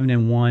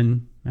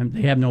 11-1. And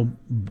they have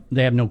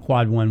no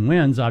quad 1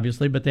 wins,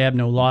 obviously, but they have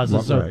no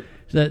losses. Right.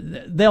 So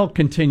they'll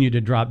continue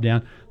to drop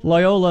down.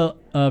 Loyola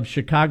of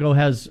Chicago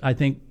has, I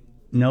think,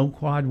 no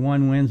quad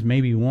 1 wins,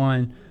 maybe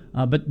 1,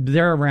 but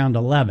they're around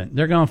 11.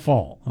 They're going to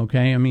fall,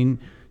 okay? I mean,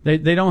 they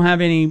don't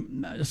have any.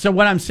 So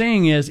what I'm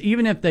saying is,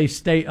 even if they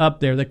stay up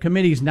there, the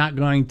committee's not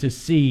going to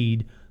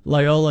seed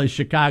Loyola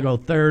Chicago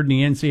 3rd in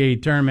the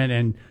NCAA tournament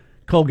and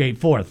Colgate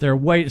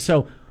 4th.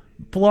 So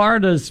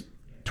Florida's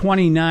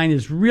 29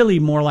 is really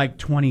more like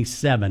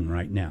 27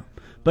 right now.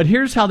 But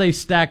here's how they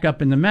stack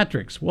up in the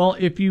metrics. Well,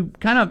 if you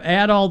kind of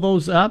add all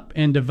those up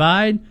and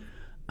divide,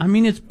 I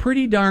mean, it's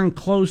pretty darn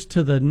close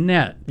to the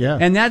net. Yeah.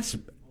 And that's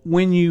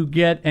when you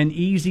get an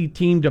easy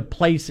team to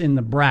place in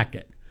the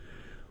bracket.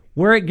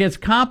 Where it gets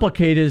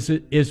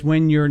complicated is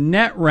when your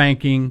net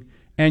ranking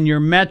and your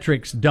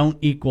metrics don't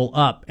equal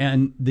up.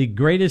 And the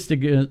greatest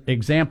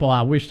example,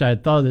 I wished I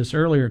had thought of this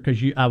earlier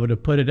because I would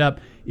have put it up,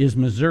 is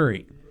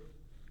Missouri.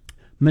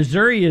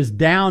 Missouri is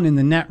down in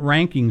the net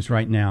rankings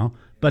right now,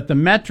 but the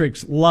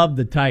metrics love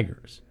the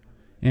Tigers.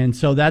 And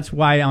so that's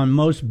why on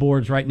most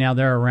boards right now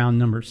they're around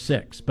number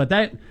 6. But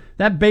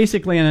that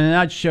basically, in a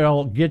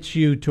nutshell, gets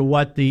you to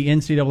what the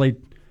NCAA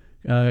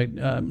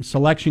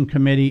selection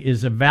committee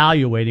is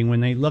evaluating when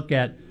they look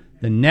at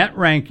the net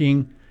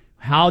ranking,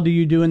 how do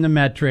you do in the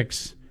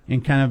metrics,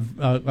 and kind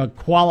of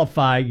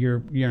qualify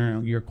your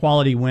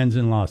quality wins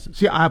and losses.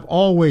 See, I've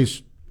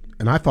always,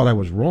 and I thought I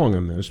was wrong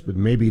on this, but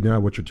maybe now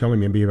what you're telling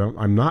me, maybe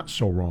I'm not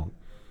so wrong.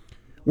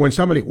 When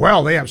somebody,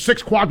 they have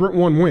 6 quadrant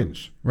 1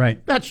 wins.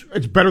 Right.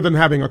 It's better than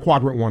having a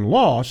quadrant 1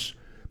 loss,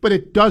 but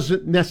it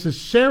doesn't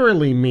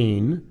necessarily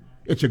mean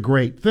it's a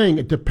great thing.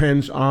 It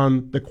depends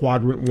on the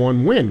quadrant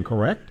 1 win,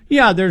 correct?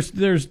 Yeah, there's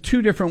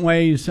 2 different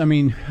ways. I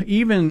mean,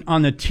 even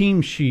on the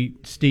team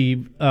sheet,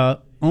 Steve,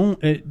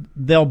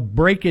 they'll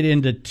break it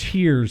into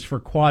tiers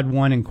for quad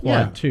 1 and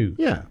quad 2.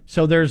 Yeah.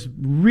 So there's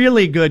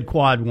really good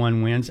quad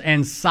 1 wins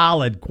and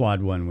solid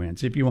quad 1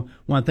 wins, if you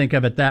want to think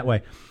of it that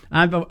way.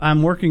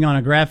 I'm working on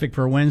a graphic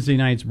for Wednesday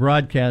night's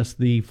broadcast,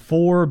 the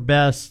 4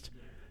 best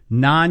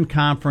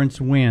non-conference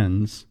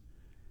wins,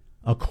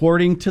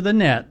 according to the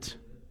net,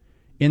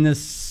 in the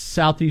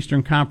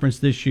Southeastern Conference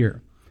this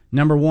year.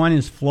 Number 1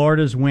 is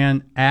Florida's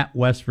win at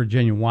West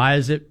Virginia. Why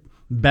is it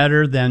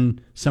better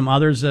than some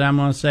others that I'm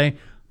going to say?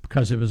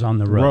 Because it was on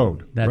the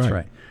road. That's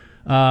right.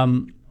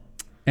 And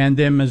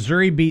then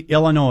Missouri beat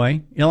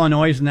Illinois.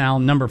 Illinois is now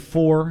number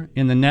 4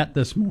 in the net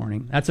this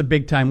morning. That's a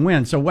big-time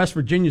win. So West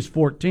Virginia's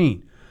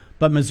 14.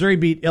 But Missouri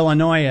beat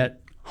Illinois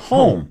at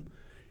home.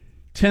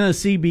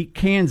 Tennessee beat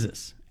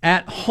Kansas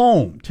at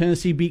home.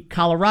 Tennessee beat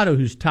Colorado,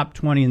 who's top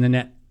 20 in the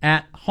net,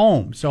 at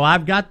home. So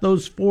I've got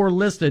those 4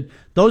 listed.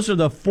 Those are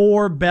the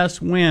 4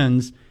 best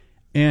wins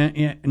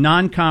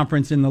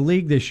non-conference in the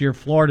league this year,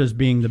 Florida's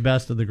being the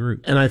best of the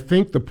group. And I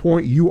think the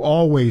point you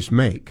always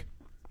make,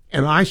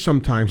 and I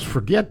sometimes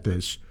forget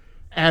this,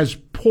 as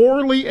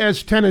poorly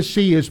as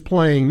Tennessee is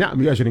playing now,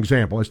 as an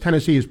example, as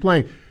Tennessee is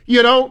playing,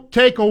 you don't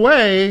take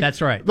away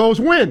That's right. those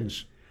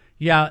wins.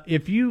 Yeah,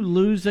 if you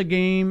lose a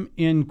game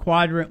in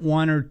quadrant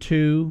 1 or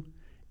 2,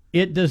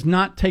 it does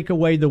not take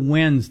away the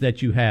wins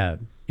that you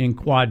have in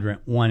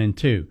quadrant 1 and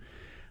 2.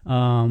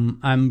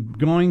 I'm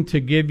going to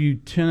give you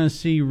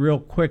Tennessee real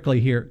quickly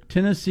here.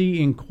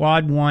 Tennessee in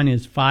quad 1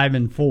 is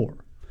 5-4.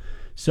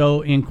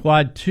 So in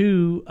quad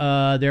 2,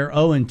 they're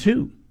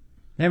 0-2.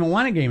 They haven't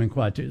won a game in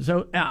quad 2.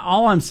 So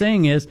all I'm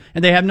saying is,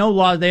 and they have no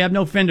loss. They have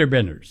no fender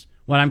benders.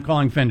 What I'm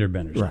calling fender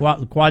benders.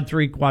 Right. Quad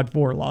 3, quad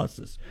 4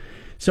 losses.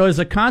 So as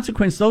a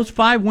consequence, those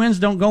 5 wins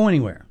don't go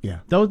anywhere. Yeah.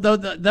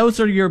 Those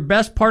are your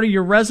best part of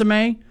your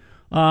resume.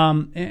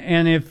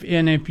 And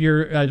if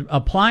you're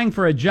applying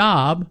for a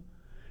job,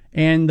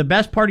 and the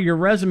best part of your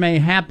resume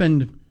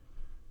happened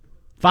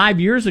 5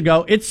 years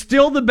ago, it's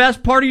still the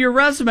best part of your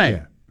resume.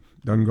 Yeah.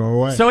 Doesn't go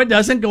away. So it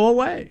doesn't go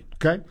away.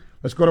 Okay.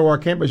 Let's go to our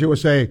Campus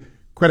USA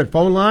credit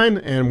phone line,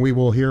 and we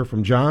will hear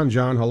from John.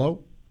 John,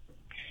 hello.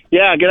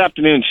 Yeah, good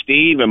afternoon,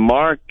 Steve and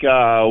Mark.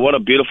 What a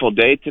beautiful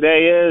day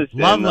today is.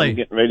 Lovely. I'm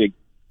getting ready.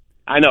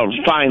 I know,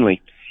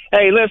 finally.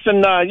 Hey,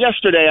 listen,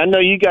 yesterday, I know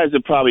you guys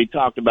have probably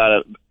talked about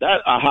it.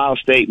 That Ohio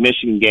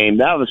State-Michigan game,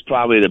 that was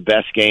probably the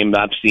best game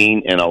I've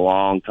seen in a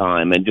long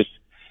time. And just,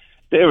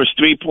 there was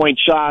 3-point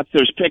shots,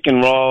 there was pick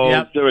and rolls,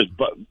 Yep. there was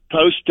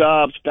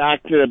post-ups,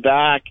 back to the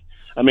back.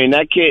 I mean,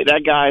 that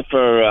guy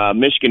for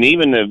Michigan,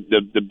 even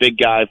the big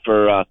guy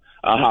for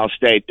Ohio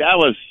State, that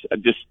was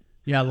just...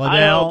 Yeah,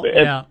 Liddell.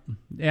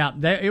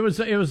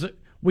 It was.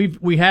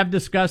 We have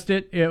discussed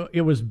it.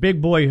 It was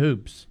big boy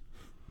hoops.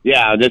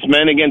 Yeah, it's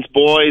men against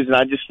boys, and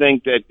I just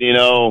think that, you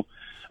know,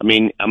 I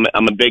mean,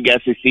 I'm a big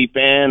SEC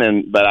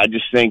fan, but I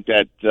just think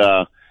that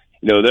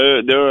you know,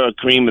 they're a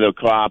cream of the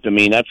crop. I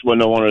mean, that's when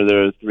no wonder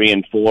they're 3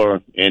 and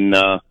 4, and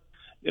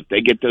if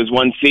they get those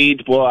 1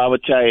 seeds, boy, I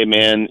would tell you,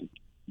 man,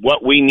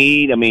 what we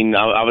need. I mean,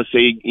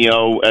 obviously, you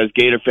know, as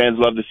Gator fans,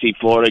 love to see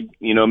Florida,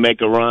 you know,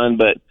 make a run,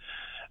 but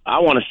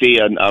I want to see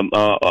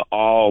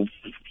all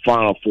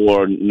Final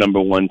Four number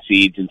 1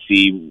 seeds and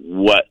see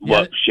what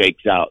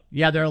shakes out.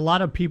 Yeah, there are a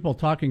lot of people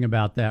talking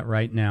about that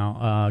right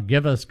now.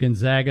 Give us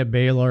Gonzaga,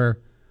 Baylor,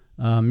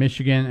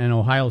 Michigan, and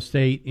Ohio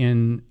State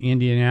in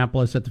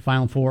Indianapolis at the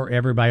Final Four.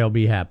 Everybody will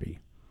be happy.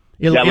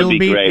 It'll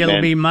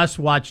be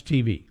must-watch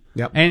TV.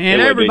 Yep.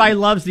 And everybody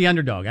loves the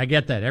underdog. I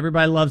get that.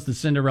 Everybody loves the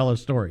Cinderella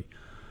story.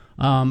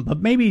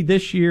 But maybe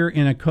this year,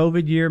 in a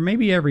COVID year,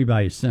 maybe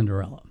everybody's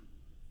Cinderella.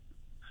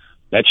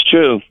 That's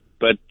true.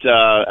 But,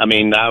 I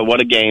mean,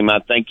 what a game.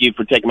 Thank you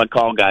for taking my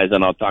call, guys,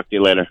 and I'll talk to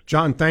you later.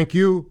 John, thank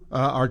you.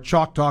 Our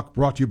Chalk Talk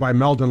brought to you by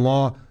Meldon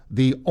Law,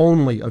 the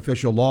only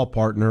official law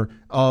partner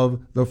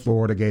of the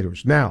Florida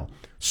Gators. Now,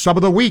 Sub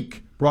of the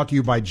Week brought to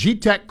you by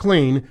G-Tech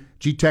Clean.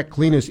 G-Tech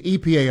Clean is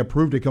EPA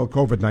approved to kill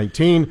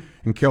COVID-19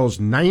 and kills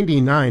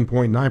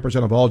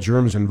 99.9% of all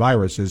germs and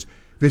viruses.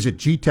 Visit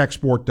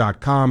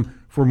gtechsport.com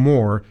for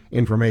more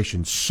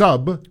information.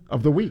 Sub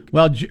of the Week.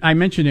 Well, I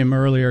mentioned him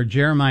earlier.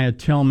 Jeremiah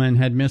Tillman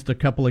had missed a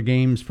couple of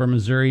games for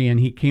Missouri, and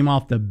he came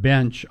off the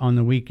bench on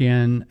the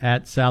weekend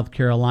at South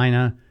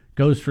Carolina,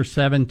 goes for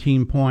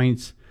 17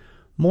 points.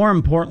 More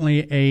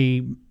importantly,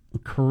 a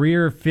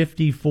career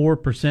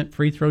 54%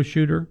 free throw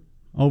shooter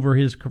over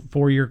his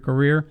 4-year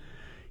career.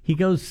 He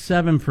goes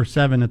 7 for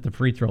 7 at the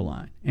free throw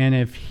line. And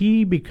if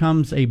he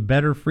becomes a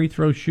better free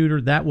throw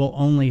shooter, that will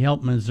only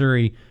help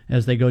Missouri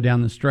as they go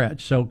down the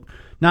stretch. So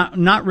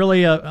not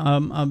really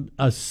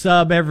a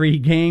sub every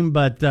game,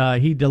 but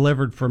he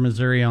delivered for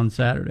Missouri on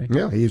Saturday.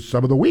 Yeah, he's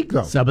Sub of the Week,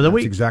 though. Sub of the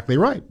Week. That's exactly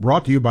right.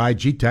 Brought to you by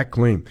G-Tech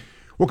Clean.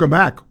 We'll come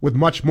back with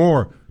much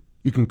more.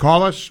 You can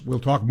call us. We'll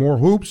talk more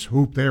hoops.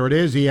 Hoop, there it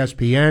is,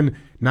 ESPN,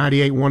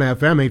 98.1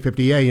 FM,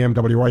 850 AM,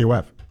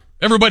 WRUF.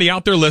 Everybody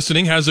out there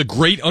listening has a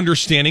great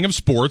understanding of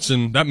sports,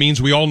 and that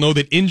means we all know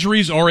that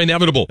injuries are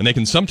inevitable, and they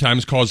can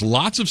sometimes cause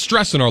lots of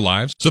stress in our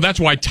lives. So that's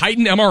why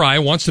Titan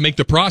MRI wants to make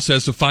the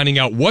process of finding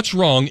out what's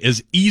wrong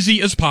as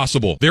easy as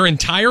possible. Their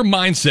entire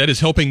mindset is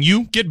helping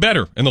you get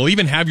better, and they'll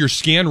even have your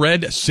scan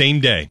read same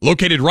day.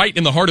 Located right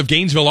in the heart of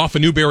Gainesville off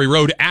of Newberry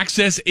Road,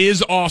 access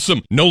is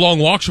awesome. No long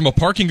walks from a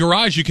parking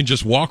garage. You can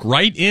just walk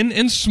right in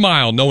and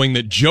smile, knowing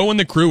that Joe and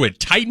the crew at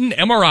Titan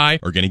MRI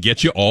are going to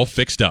get you all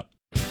fixed up.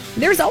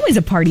 There's always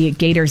a party at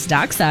Gators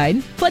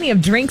Dockside. Plenty of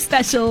drink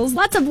specials,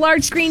 lots of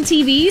large screen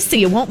TVs so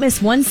you won't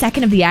miss 1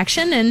 second of the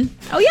action, and,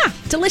 oh yeah,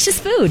 delicious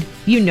food.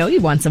 You know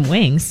you want some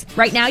wings.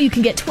 Right now you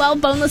can get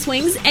 12 boneless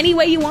wings any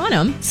way you want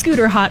them,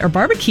 Scooter hot or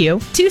barbecue,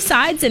 2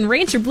 sides and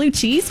ranch or blue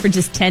cheese for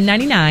just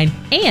 $10.99.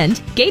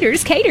 And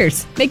Gators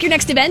Caters. Make your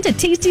next event a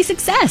tasty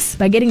success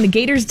by getting the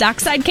Gators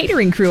Dockside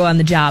catering crew on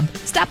the job.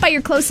 Stop by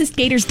your closest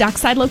Gators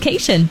Dockside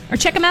location or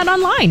check them out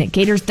online at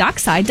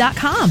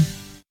gatorsdockside.com.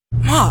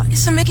 Ma,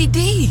 it's a Mickey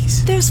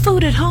D's. There's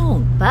food at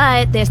home.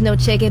 But there's no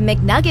Chicken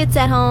McNuggets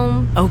at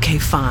home. Okay,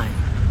 fine.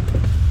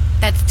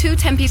 That's 2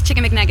 10-piece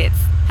Chicken McNuggets.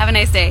 Have a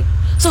nice day.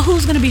 So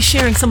who's going to be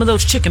sharing some of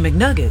those Chicken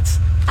McNuggets?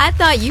 I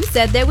thought you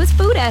said there was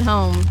food at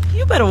home.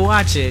 You better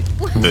watch it.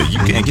 You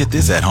can't get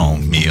this at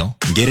home meal.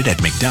 Get it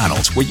at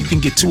McDonald's, where you can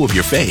get 2 of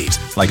your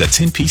faves, like a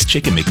 10-piece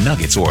chicken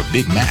McNuggets or a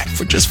Big Mac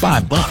for just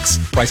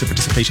 $5. Price of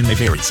participation may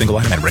vary. Single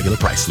item at regular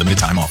price. Limited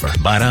time offer.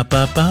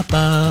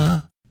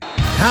 Ba-da-ba-ba-ba.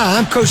 Hi,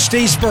 I'm Coach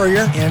Steve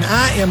Spurrier, and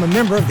I am a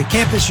member of the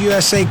Campus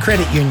USA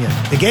Credit Union.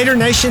 The Gator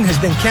Nation has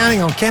been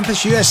counting on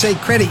Campus USA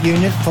Credit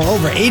Union for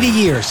over 80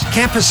 years.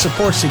 Campus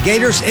supports the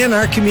Gators and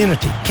our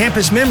community.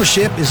 Campus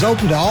membership is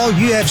open to all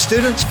UF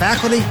students,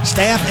 faculty,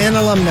 staff, and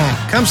alumni.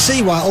 Come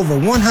see why over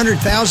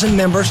 100,000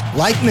 members,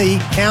 like me,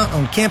 count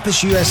on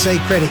Campus USA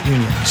Credit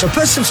Union. So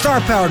put some star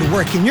power to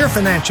work in your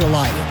financial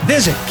life.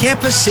 Visit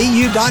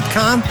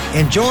campuscu.com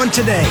and join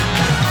today.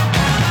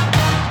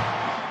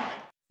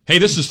 Hey,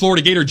 this is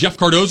Florida Gator Jeff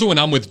Cardozo, and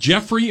I'm with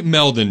Jeffrey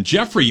Meldon.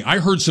 Jeffrey, I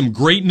heard some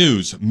great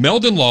news.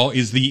 Meldon Law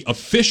is the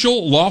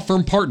official law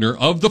firm partner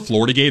of the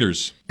Florida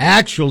Gators.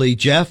 Actually,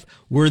 Jeff,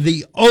 we're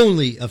the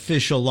only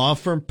official law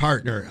firm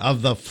partner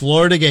of the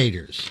Florida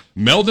Gators.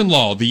 Meldon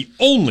Law, the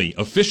only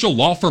official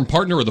law firm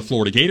partner of the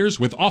Florida Gators,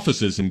 with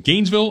offices in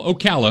Gainesville,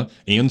 Ocala,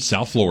 and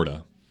South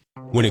Florida.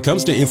 When it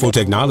comes to info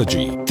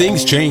technology,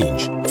 things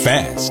change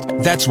fast.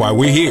 That's why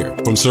we're here.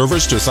 From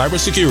servers to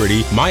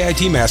cybersecurity, My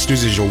IT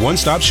Masters is your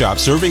one-stop shop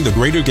serving the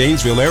greater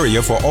Gainesville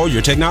area for all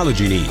your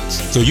technology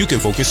needs. So you can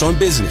focus on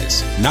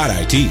business, not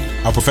IT.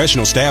 Our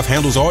professional staff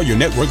handles all your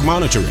network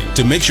monitoring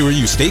to make sure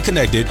you stay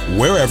connected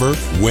wherever,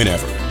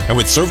 whenever. And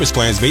with service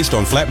plans based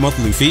on flat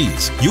monthly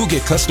fees, you'll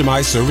get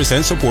customized service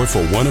and support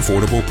for one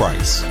affordable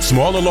price.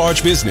 Small or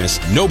large business,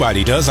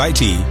 nobody does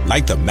IT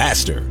like the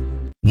master.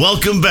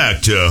 Welcome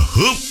back to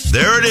Hoop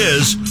There It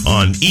Is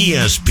on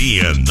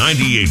ESPN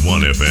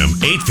 98.1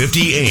 FM,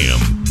 850 AM,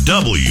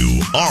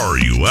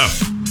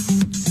 WRUF.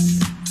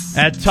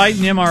 At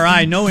Titan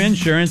MRI, no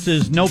insurance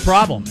is no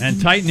problem,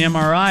 and Titan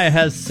MRI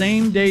has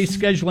same-day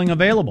scheduling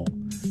available.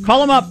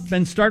 Call them up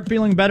and start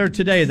feeling better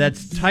today.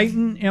 That's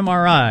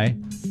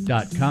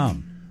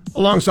TitanMRI.com.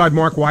 Alongside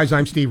Mark Wise,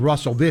 I'm Steve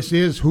Russell. This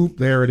is Hoop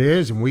There It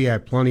Is, and we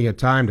have plenty of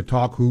time to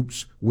talk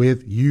hoops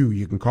with you.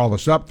 You can call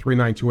us up,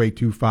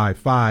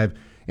 3928255,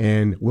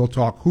 and we'll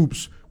talk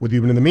hoops with you.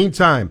 But in the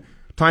meantime,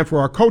 time for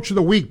our Coach of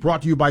the Week,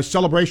 brought to you by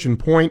Celebration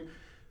Point,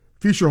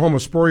 future home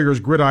of Spurrier's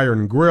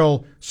Gridiron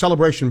Grill.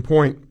 Celebration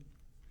Point,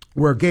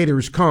 where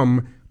Gators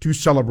come to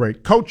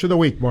celebrate. Coach of the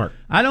Week, Mark.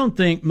 I don't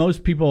think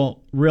most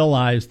people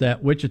realize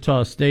that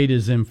Wichita State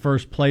is in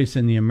first place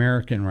in the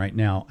American right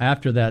now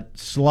after that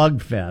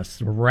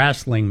slugfest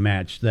wrestling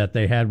match that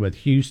they had with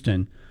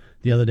Houston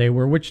the other day,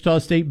 where Wichita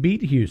State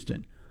beat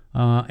Houston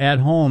at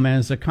home. And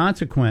as a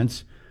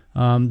consequence,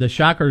 the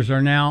Shockers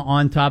are now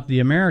on top of the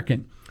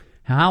American.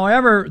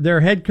 However, their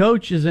head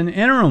coach is an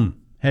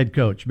interim head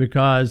coach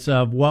because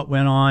of what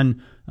went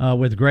on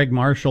with Greg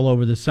Marshall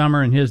over the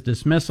summer and his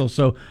dismissal.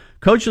 So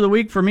Coach of the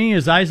Week for me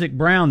is Isaac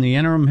Brown, the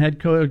interim head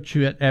coach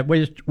at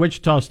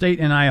Wichita State,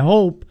 and I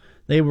hope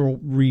they will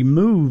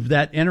remove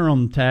that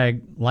interim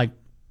tag like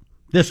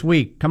this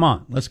week. Come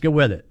on, let's get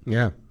with it.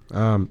 Yeah,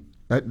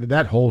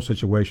 that whole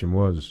situation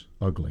was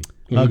ugly.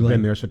 Ugly. He'd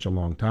been there such a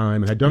long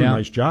time and had done a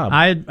nice job.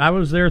 I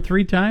was there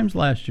 3 times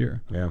last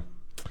year. Yeah.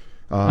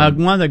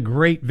 One of the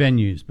great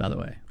venues, by the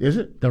way. Is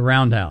it? The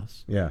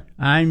Roundhouse. Yeah.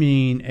 I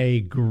mean,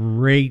 a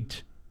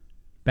great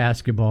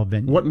basketball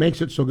venue. What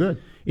makes it so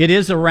good? It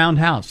is a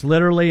roundhouse,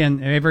 literally,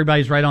 and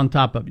everybody's right on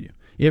top of you.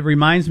 It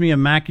reminds me of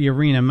Mackey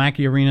Arena.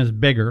 Mackey Arena is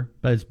bigger,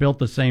 but it's built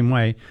the same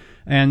way.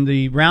 And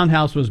the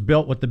Roundhouse was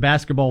built with the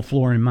basketball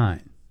floor in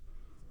mind.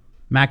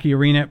 Mackey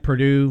Arena at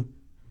Purdue,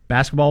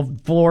 basketball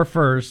floor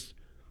first,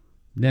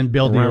 then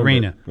build the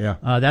arena. Yeah.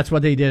 That's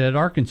what they did at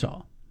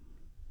Arkansas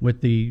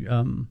with the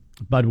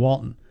Bud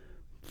Walton.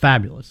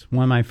 Fabulous.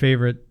 One of my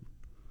favorite.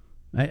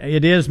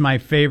 It is my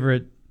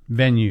favorite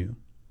venue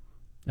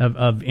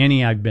of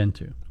any I've been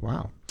to.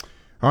 Wow.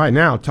 All right,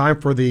 now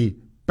time for the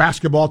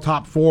Basketball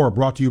Top 4,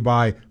 brought to you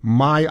by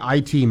My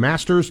IT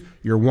Masters,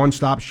 your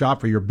one-stop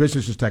shop for your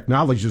business's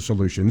technology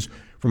solutions.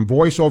 From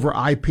voice over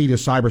IP to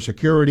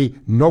cybersecurity,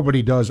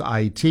 nobody does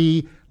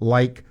IT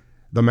like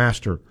the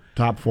master.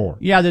 Top 4.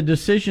 Yeah, the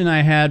decision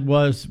I had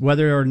was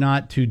whether or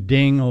not to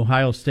ding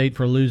Ohio State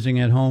for losing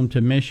at home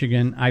to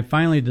Michigan. I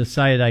finally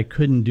decided I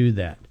couldn't do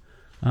that.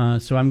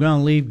 So I'm going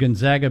to leave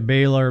Gonzaga,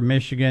 Baylor,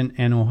 Michigan,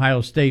 and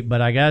Ohio State.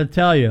 But I got to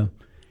tell you,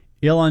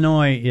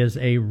 Illinois is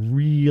a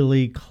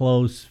really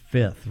close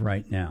 5th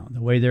right now.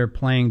 The way they're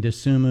playing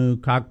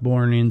Dosunmu,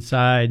 Cockburn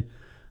inside.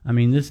 I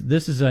mean,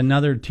 this is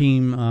another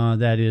team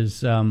that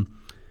is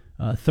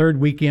third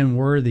weekend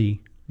worthy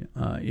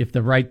if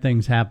the right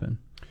things happen.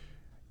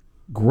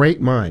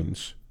 Great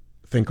minds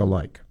think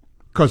alike.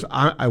 Because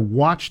I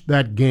watched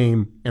that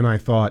game and I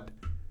thought,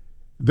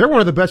 they're one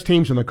of the best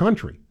teams in the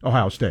country,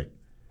 Ohio State.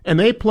 And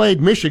they played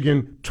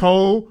Michigan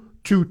toe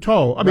to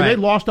toe. I mean, They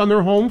lost on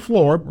their home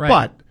floor,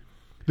 but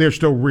they're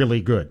still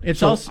really good.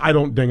 I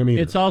don't ding them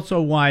either. It's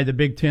also why the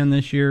Big Ten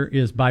this year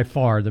is by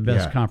far the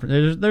best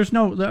conference. There's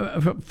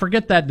no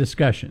forget that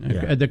discussion.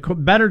 Yeah. The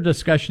better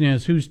discussion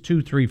is who's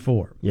 2, 3,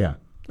 4. Yeah.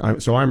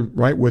 So I'm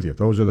right with you.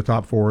 Those are the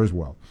top 4 as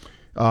well.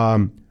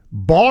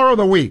 Baller of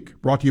the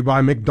Week, brought to you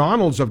by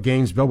McDonald's of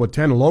Gainesville with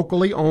 10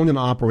 locally owned and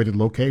operated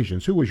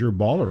locations. Who was your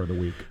Baller of the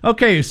Week?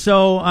 Okay,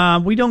 so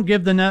we don't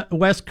give the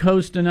West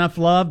Coast enough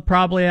love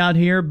probably out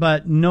here,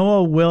 but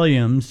Noah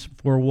Williams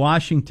for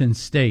Washington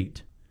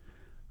State.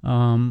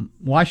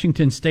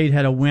 Washington State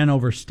had a win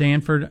over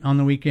Stanford on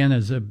the weekend.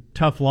 It's a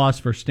tough loss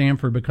for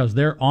Stanford because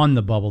they're on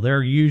the bubble.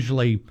 They're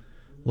usually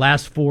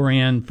last 4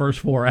 in, first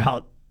 4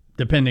 out,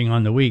 depending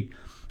on the week.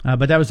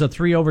 But that was a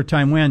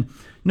 3-overtime win.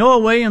 Noah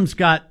Williams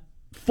got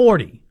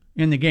 40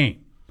 in the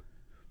game.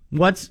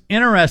 What's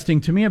interesting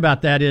to me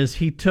about that is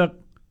he took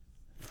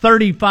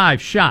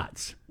 35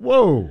 shots.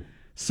 Whoa.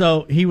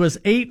 So he was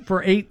 8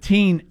 for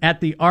 18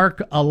 at the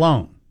arc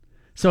alone.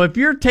 So if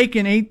you're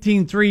taking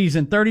 18 threes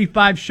and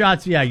 35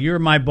 shots, yeah, you're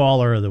my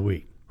Baller of the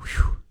Week.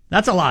 Whew.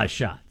 That's a lot of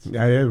shots.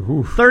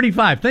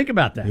 35. Think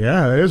about that.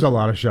 Yeah, that is a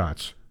lot of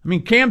shots. I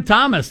mean, Cam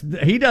Thomas,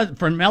 he does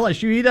from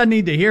LSU. He doesn't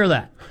need to hear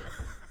that.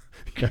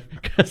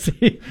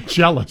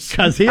 Jealous.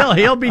 Because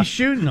he'll be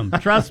shooting them.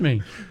 Trust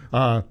me.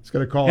 It's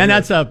going to call. And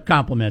that's a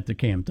compliment to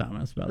Cam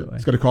Thomas, by the way.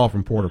 It's going to call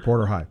from Porter.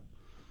 Porter, hi.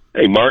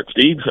 Hey, Mark,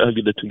 Steve.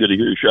 Good to hear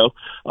your show.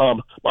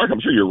 Mark,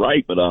 I'm sure you're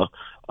right, but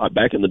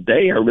back in the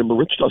day, I remember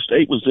Wichita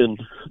State was in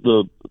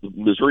the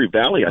Missouri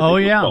Valley. I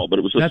think it was called, but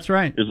it was that's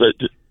right.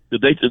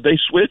 Did they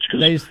switch?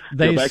 Because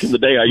back in the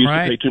day, I used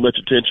to pay too much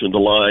attention to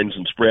lines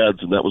and spreads,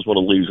 and that was one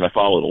of the leagues I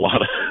followed a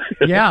lot of.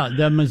 Yeah,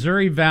 the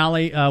Missouri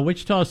Valley.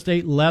 Wichita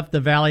State left the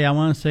Valley, I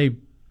want to say,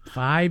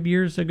 5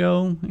 years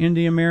ago in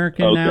the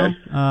American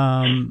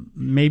now.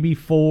 Maybe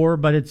 4,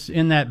 but it's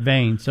in that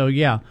vein. So,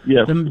 yeah.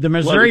 The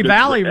Missouri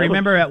Valley,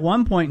 remember at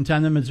one point in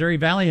time, the Missouri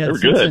Valley had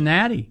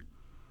Cincinnati.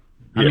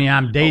 I mean,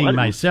 I'm dating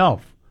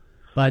myself.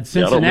 But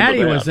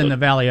Cincinnati was in the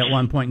Valley at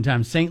one point in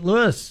time. St.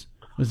 Louis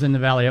was in the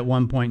Valley at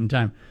one point in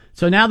time.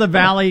 So now the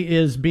Valley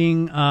is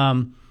being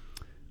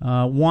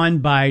won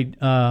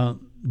by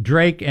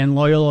Drake and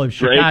Loyola of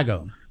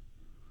Chicago.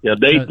 Yeah,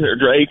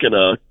 Drake and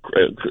I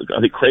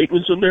think Creighton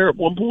was in there at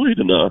one point,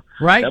 and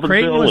right, Evansville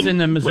Creighton was in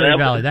the Missouri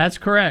Valley. That's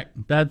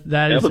correct. That is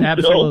Evansville.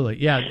 Absolutely,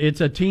 yeah.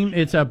 It's a team.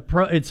 It's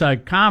a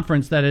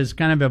conference that has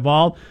kind of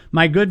evolved.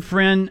 My good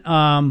friend,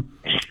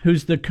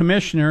 who's the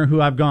commissioner, who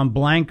I've gone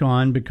blank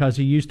on because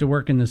he used to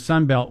work in the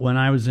Sun Belt when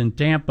I was in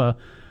Tampa.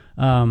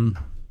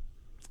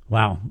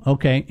 Wow.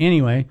 Okay.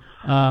 Anyway,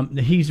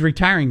 he's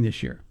retiring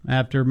this year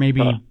after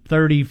maybe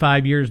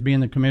 35 years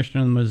being the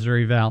commissioner of the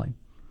Missouri Valley.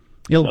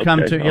 It'll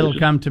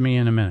come to me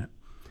in a minute.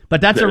 But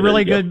that's a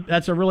really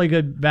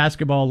good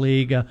basketball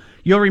league.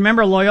 You'll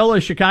remember Loyola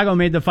Chicago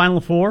made the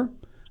Final Four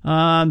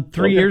 3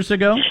 years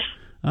ago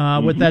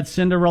with that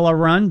Cinderella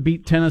run.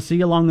 Beat Tennessee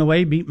along the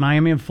way. Beat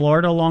Miami and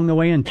Florida along the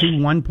way in 2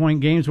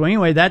 1-point games. Well,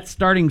 anyway, that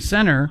starting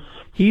center,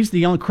 he's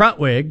the only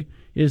Krutwig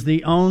is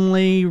the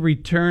only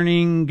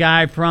returning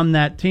guy from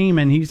that team,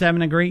 and he's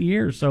having a great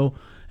year. So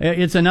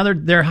it's another.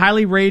 They're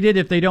highly rated.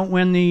 If they don't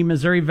win the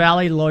Missouri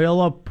Valley,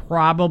 Loyola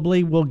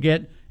probably will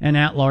get an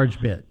at-large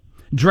bid.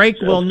 Drake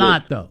will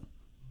not, though.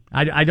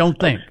 I don't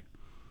think.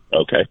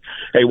 Okay.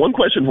 Hey, one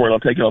question for you, and I'll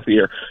take it off the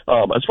air.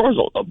 As far as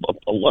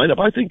a lineup,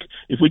 I think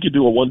if we could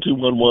do a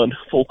 1-2-1-1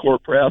 full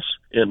court press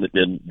and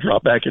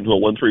drop back into a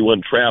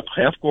 1-3-1 trap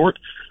half court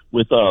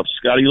with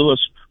Scotty Lewis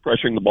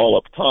pressuring the ball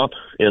up top,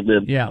 and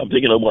then I'm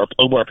thinking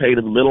Omar Payne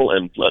in the middle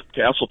and let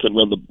Castleton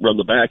run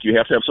the back. You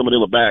have to have somebody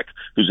in the back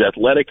who's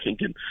athletic and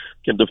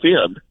can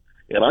defend.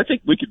 And I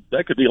think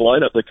that could be a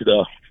lineup that could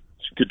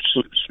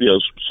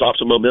stop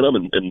some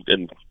momentum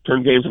and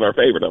turn games in our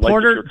favor. I'd like to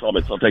hear your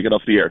comments. I'll take it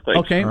off the air. Thanks.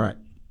 Okay. All right.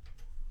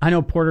 I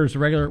know Porter's a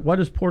regular. What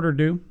does Porter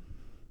do?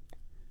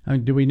 I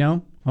mean, do we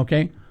know?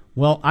 Okay.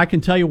 Well, I can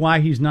tell you why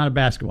he's not a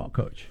basketball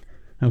coach.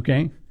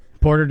 Okay.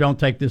 Porter, don't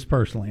take this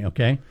personally.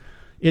 Okay.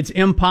 It's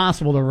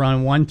impossible to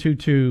run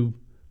 1-2-2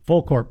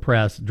 full court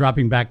press,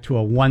 dropping back to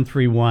a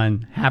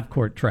 1-3-1 half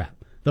court trap.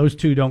 Those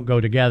two don't go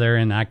together,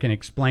 and I can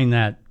explain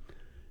that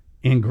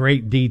in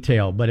great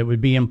detail, but it would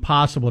be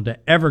impossible to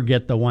ever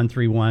get the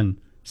 1-3-1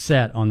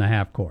 set on the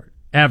half court,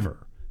 ever.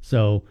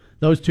 So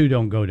those two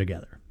don't go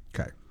together.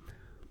 Okay.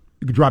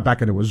 You can drop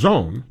back into a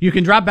zone. You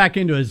can drop back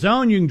into a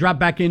zone. You can drop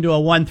back into a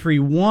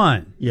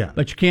 1-3-1. Yeah.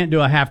 But you can't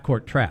do a half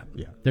court trap.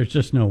 Yeah. There's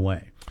just no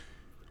way.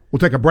 We'll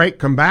take a break,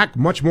 come back.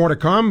 Much more to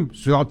come.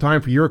 Still time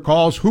for your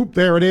calls. Hoop,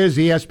 there it is,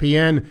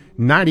 ESPN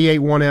 98.1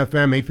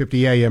 FM,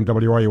 850 AM,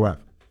 WRUF.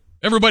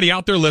 Everybody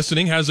out there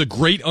listening has a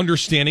great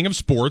understanding of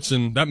sports,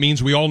 and that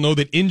means we all know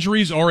that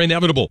injuries are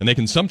inevitable, and they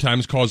can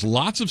sometimes cause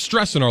lots of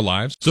stress in our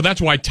lives. So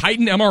that's why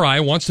Titan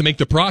MRI wants to make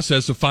the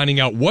process of finding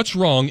out what's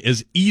wrong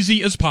as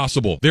easy as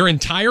possible. Their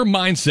entire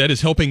mindset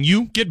is helping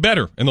you get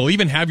better, and they'll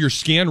even have your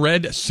scan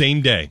read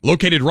same day.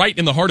 Located right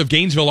in the heart of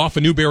Gainesville off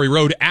of Newberry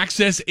Road,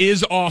 access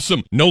is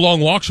awesome. No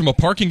long walks from a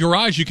parking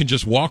garage. You can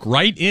just walk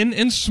right in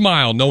and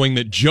smile knowing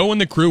that Joe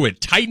and the crew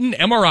at Titan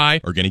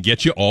MRI are going to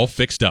get you all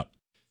fixed up.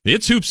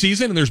 It's hoop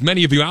season, and there's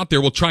many of you out there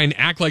will try and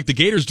act like the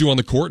Gators do on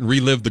the court and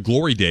relive the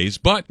glory days.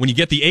 But when you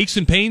get the aches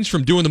and pains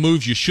from doing the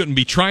moves you shouldn't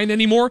be trying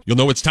anymore, you'll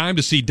know it's time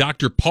to see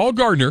Dr. Paul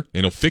Gardner,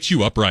 and he'll fix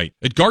you up right.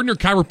 At Gardner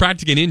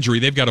Chiropractic and Injury,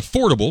 they've got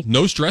affordable,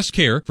 no-stress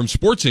care from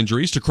sports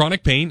injuries to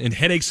chronic pain and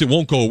headaches that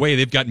won't go away.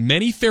 They've got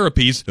many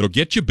therapies that'll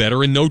get you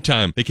better in no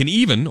time. They can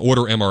even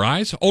order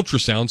MRIs,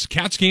 ultrasounds,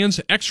 CAT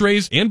scans,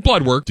 x-rays, and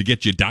blood work to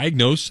get you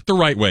diagnosed the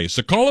right way.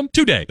 So call them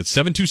today at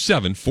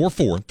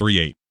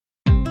 727-4438.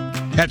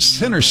 At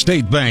Center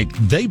State Bank,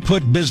 they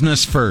put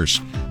business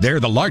first. They're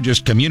the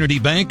largest community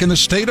bank in the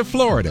state of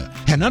Florida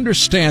and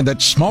understand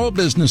that small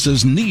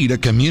businesses need a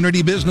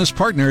community business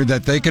partner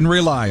that they can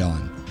rely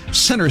on.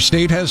 Center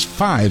State has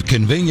 5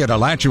 convenient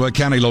Alachua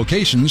County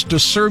locations to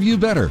serve you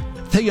better.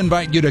 They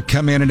invite you to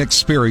come in and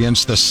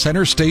experience the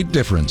Center State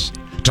difference.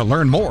 To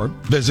learn more,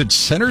 visit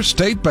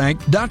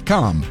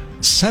centerstatebank.com.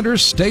 Center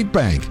State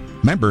Bank,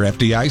 member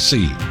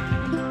FDIC.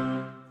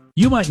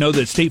 You might know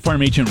that State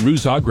Farm agent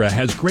Ruz Agra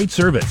has great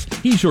service.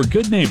 He's your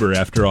good neighbor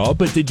after all,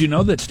 but did you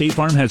know that State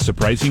Farm has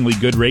surprisingly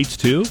good rates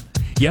too?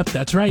 Yep,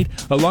 that's right.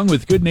 Along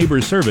with good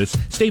neighbor service,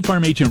 State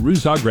Farm agent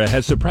Ruz Agra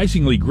has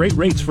surprisingly great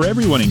rates for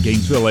everyone in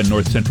Gainesville and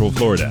North Central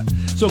Florida.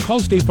 So call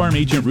State Farm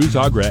agent Ruz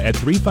Agra at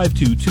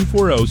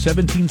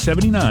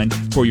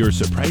 352-240-1779 for your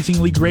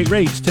surprisingly great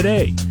rates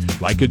today.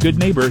 Like a good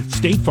neighbor,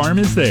 State Farm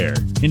is there.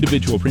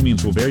 Individual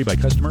premiums will vary by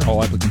customer.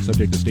 All applicants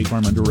subject to State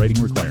Farm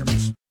underwriting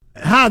requirements.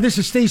 Hi, this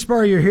is Steve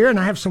Spurrier here, and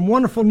I have some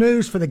wonderful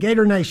news for the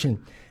Gator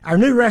Nation. Our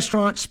new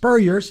restaurant,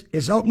 Spurrier's,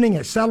 is opening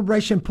at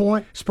Celebration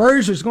Point.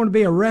 Spurrier's is going to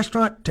be a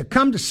restaurant to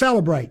come to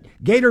celebrate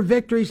Gator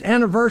victories,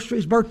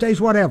 anniversaries,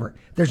 birthdays, whatever.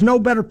 There's no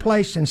better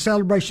place than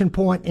Celebration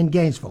Point in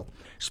Gainesville.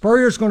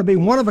 Spurrier's is going to be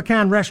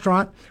one-of-a-kind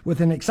restaurant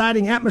with an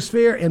exciting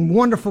atmosphere and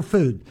wonderful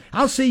food.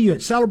 I'll see you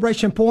at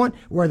Celebration Point,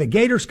 where the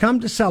Gators come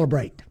to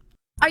celebrate.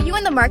 Are you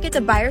in the market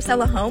to buy or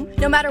sell a home?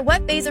 No matter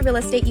what phase of real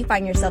estate you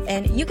find yourself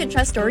in, you can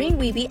trust Doreen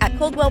Wiebe at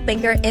Coldwell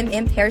Banker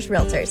MM Parish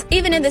Realtors.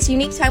 Even in this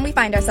unique time we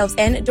find ourselves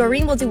in,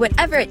 Doreen will do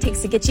whatever it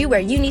takes to get you where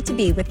you need to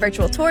be with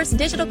virtual tours,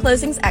 digital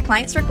closings at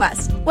client's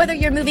request. Whether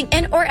you're moving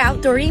in or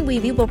out, Doreen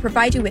Wiebe will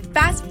provide you with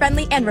fast,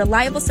 friendly, and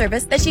reliable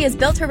service that she has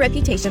built her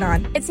reputation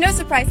on. It's no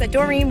surprise that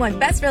Doreen won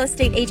Best Real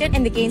Estate Agent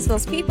in the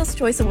Gainesville's People's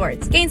Choice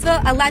Awards.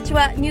 Gainesville,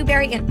 Alachua,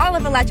 Newberry, and all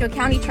of Alachua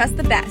County trust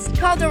the best.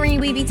 Call Doreen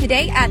Wiebe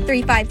today at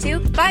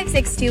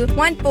 352-562-1411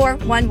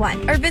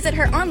 or visit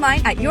her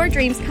online at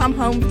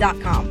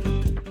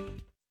yourdreamscomehome.com.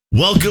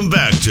 Welcome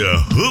back to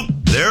Hoop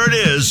There It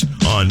Is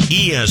on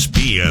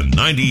ESPN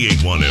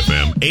 98.1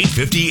 FM,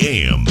 850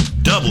 AM,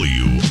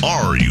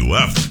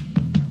 WRUF.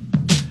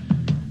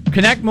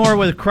 Connect more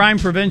with Crime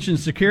Prevention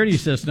Security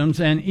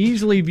Systems and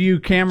easily view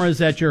cameras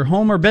at your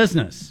home or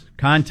business.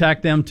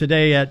 Contact them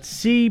today at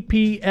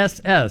cpss.net.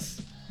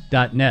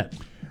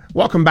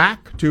 Welcome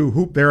back to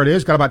Hoop There It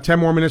Is. Got about 10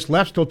 more minutes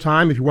left. Still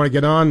time if you want to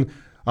get on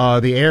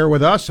the air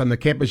with us on the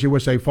Campus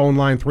USA phone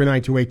line,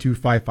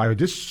 392-8255. I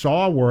just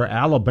saw where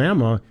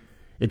Alabama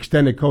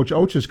extended Coach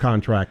Oates'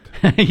 contract.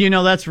 You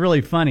know, that's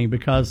really funny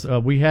because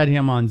we had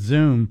him on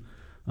Zoom.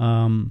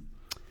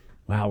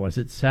 Was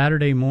it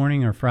Saturday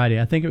morning or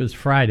Friday? I think it was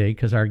Friday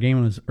because our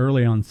game was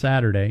early on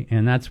Saturday,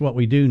 and that's what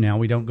we do now.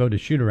 We don't go to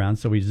shoot-around,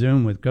 so we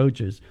Zoom with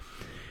coaches.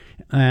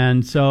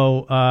 And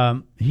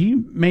so he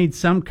made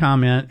some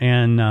comment,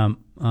 and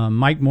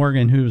Mike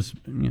Morgan, who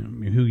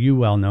you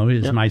well know,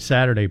 is my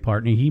Saturday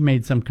partner. He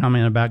made some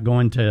comment about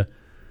going to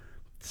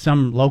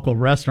some local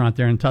restaurant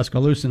there in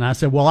Tuscaloosa, and I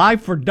said, "Well, I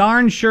for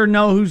darn sure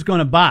know who's going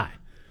to buy."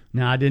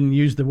 Now, I didn't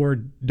use the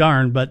word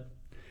 "darn," but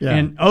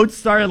and Oates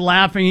started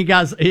laughing. He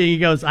goes,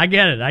 "I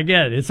get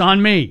it. It's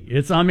on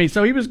me.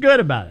 So he was good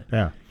about it.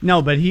 Yeah.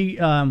 No, but he,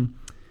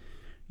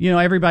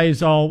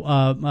 everybody's all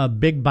a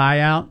big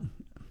buyout.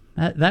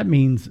 That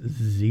means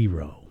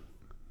zero.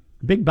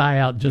 Big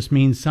buyout just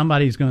means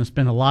somebody's going to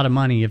spend a lot of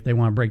money if they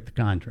want to break the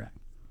contract.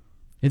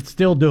 It's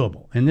still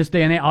doable. In this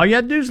day and age, all you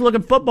have to do is look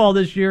at football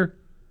this year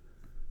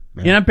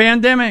in a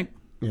pandemic.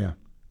 Yeah.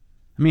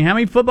 I mean, how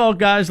many football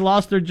guys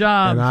lost their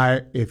jobs?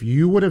 And if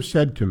you would have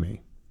said to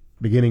me,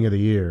 beginning of the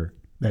year,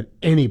 that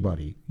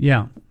anybody,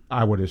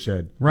 I would have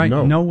said,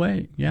 no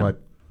way. Yeah.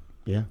 But,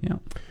 yeah.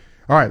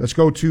 All right, let's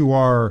go to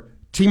our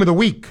Team of the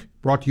Week,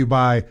 brought to you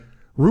by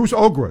Ruz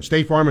Ogra,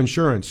 State Farm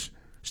Insurance.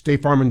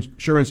 State Farm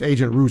Insurance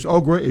agent Ruz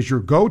Ogra is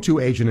your go-to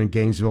agent in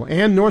Gainesville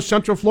and North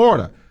Central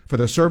Florida for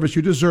the service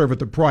you deserve at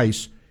the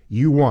price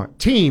you want.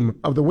 Team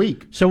of the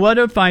Week. So what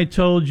if I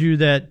told you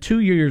that 2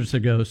 years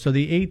ago, so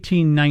the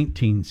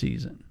 18-19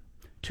 season,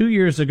 2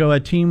 years ago a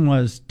team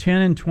was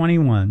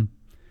 10-21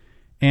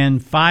 and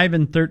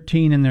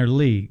 5-13 in their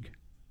league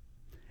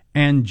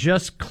and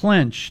just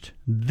clinched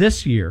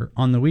this year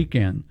on the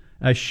weekend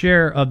a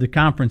share of the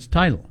conference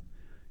title?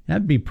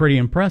 That'd be pretty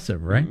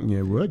impressive, right? Yeah,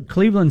 it would.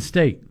 Cleveland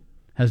State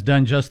has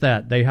done just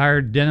that. They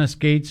hired Dennis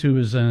Gates, who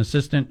was an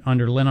assistant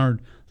under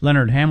Leonard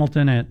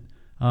Hamilton at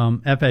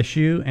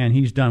FSU, and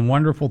he's done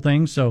wonderful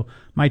things. So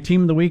my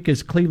team of the week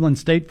is Cleveland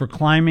State for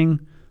climbing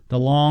the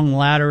long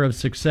ladder of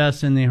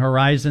success in the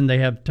horizon. They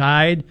have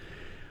tied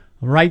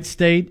Wright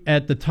State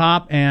at the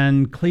top,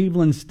 and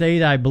Cleveland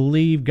State, I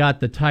believe, got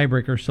the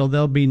tiebreaker, so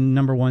they'll be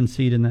number 1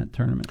 seed in that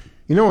tournament.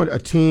 You know what? A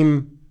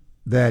team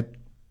that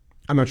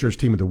I'm not sure it's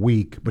team of the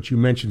week, but you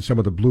mentioned some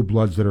of the blue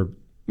bloods that are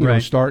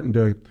starting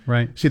to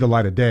see the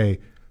light of day.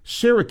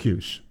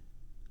 Syracuse,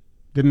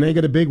 didn't they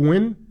get a big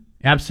win?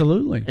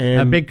 Absolutely,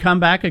 and a big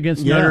comeback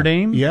against Notre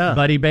Dame. Yeah,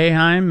 Buddy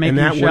Boeheim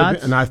making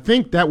shots, and I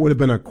think that would have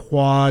been a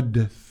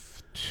quad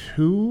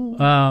 2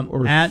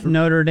 at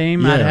Notre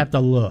Dame. I'd have to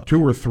look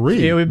 2 or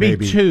 3. It would be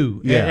maybe.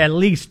 2, at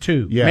least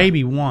 2,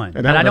 maybe 1.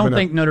 But I don't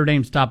think Notre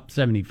Dame's top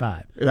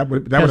 75. That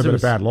would have been a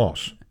bad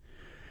loss.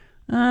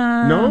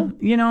 No,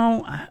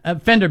 a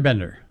fender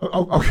bender.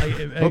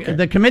 Okay.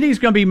 The committee's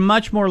going to be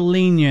much more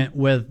lenient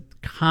with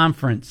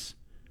conference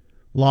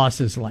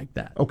losses like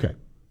that. Okay.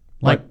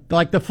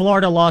 Like the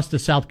Florida loss to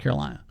South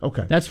Carolina.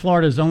 Okay. That's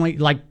Florida's only,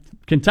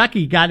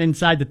 Kentucky got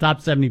inside the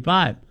top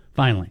 75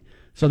 finally.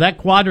 So that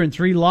quadrant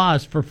 3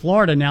 loss for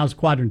Florida now is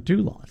quadrant 2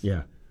 loss.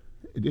 Yeah.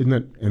 Isn't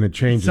it? And it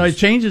changes. So it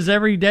changes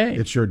every day.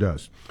 It sure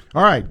does.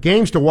 All right.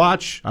 Games to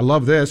watch. I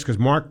love this because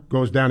Mark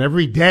goes down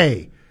every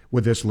day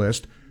with this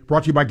list.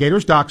 Brought to you by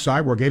Gators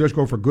Dockside, where Gators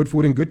go for good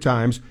food and good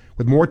times.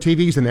 With more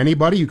TVs than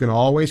anybody, you can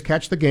always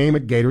catch the game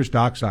at Gators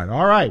Dockside.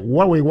 All right.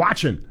 What are we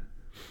watching?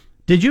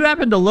 Did you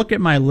happen to look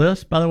at my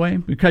list, by the way?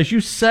 Because you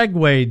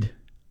segued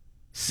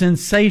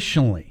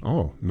sensationally.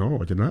 Oh, no,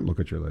 I did not look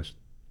at your list.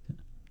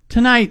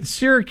 Tonight,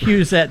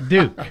 Syracuse at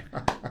Duke.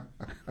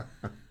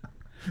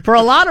 For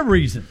a lot of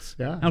reasons.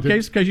 Yeah. Okay,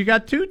 because you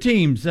got 2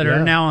 teams that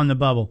are now on the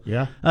bubble.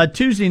 Yeah.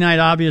 Tuesday night,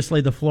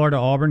 obviously, the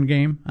Florida-Auburn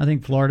game. I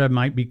think Florida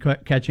might be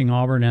catching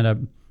Auburn at a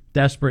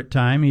desperate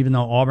time, even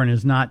though Auburn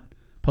is not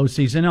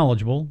postseason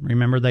eligible.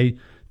 Remember, they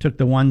took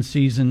the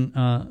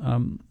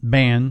 1-season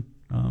ban,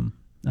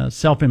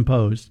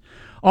 self-imposed.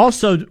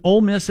 Also,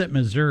 Ole Miss at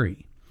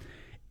Missouri.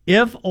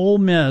 If Ole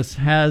Miss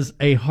has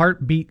a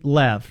heartbeat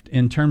left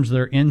in terms of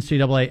their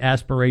NCAA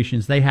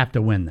aspirations, they have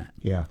to win that.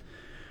 Yeah.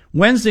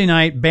 Wednesday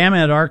night,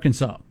 Bama at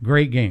Arkansas.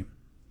 Great game.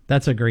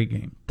 That's a great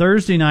game.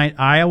 Thursday night,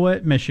 Iowa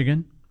at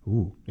Michigan.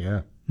 Ooh,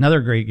 yeah.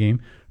 Another great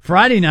game.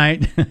 Friday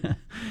night,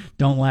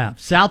 don't laugh,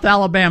 South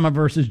Alabama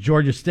versus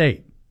Georgia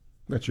State.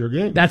 That's your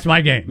game. That's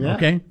my game,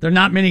 okay? There are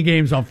not many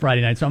games on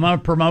Friday night, so I'm going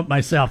to promote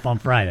myself on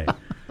Friday.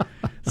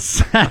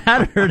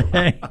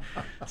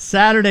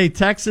 Saturday,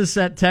 Texas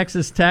at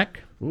Texas Tech.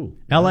 Ooh.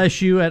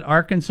 LSU at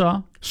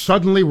Arkansas.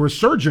 Suddenly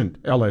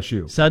resurgent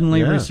LSU.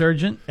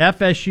 Resurgent.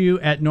 FSU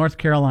at North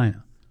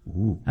Carolina.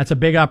 Ooh. That's a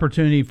big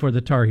opportunity for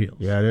the Tar Heels.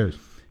 Yeah, it is.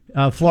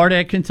 Florida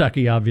at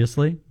Kentucky,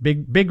 obviously.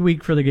 Big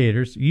week for the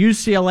Gators.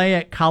 UCLA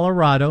at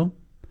Colorado.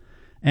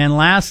 And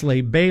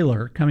lastly,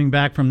 Baylor coming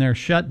back from their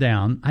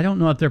shutdown. I don't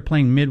know if they're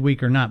playing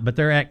midweek or not, but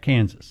they're at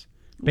Kansas.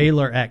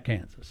 Baylor at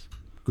Kansas.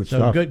 Good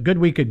stuff. Good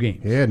week of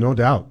games. Yeah, no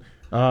doubt.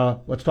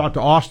 Let's talk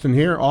to Austin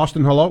here.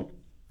 Austin, hello.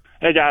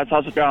 Hey, guys.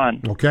 How's it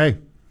going? Okay.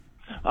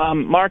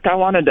 Mark, I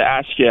wanted to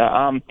ask you,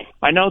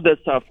 I know this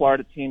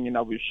Florida team,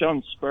 we've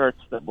shown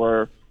spurts that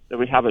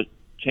we have a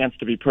chance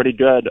to be pretty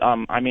good.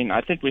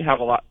 I think we have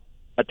a lot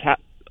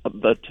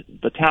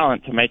the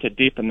talent to make it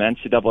deep in the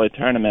NCAA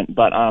tournament,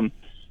 but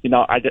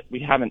we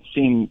haven't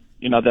seen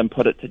them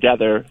put it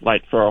together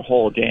for a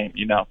whole game.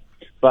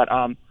 But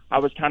I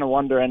was kind of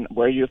wondering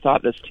where you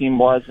thought this team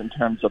was in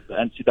terms of the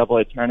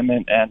NCAA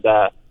tournament, and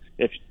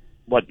if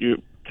what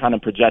you kind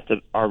of projected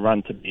our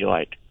run to be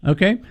like.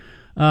 Okay.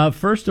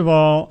 First of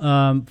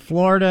all,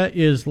 Florida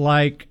is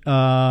like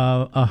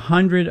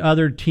 100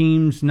 other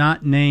teams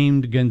not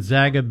named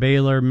Gonzaga,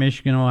 Baylor,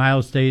 Michigan,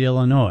 Ohio State,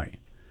 Illinois.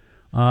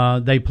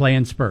 They play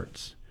in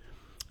spurts.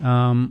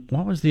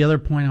 What was the other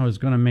point I was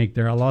going to make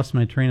there? I lost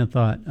my train of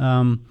thought.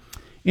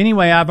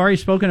 Anyway, I've already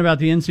spoken about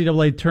the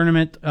NCAA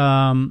tournament.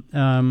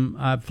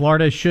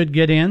 Florida should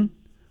get in.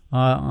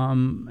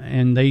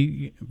 And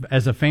they,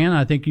 as a fan,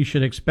 I think you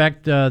should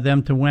expect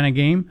them to win a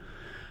game.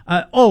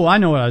 I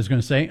know what I was going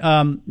to say.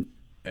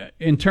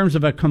 In terms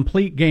of a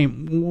complete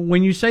game,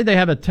 when you say they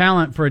have a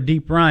talent for a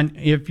deep run,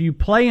 if you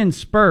play in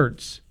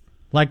spurts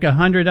like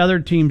 100 other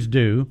teams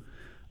do,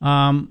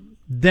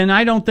 then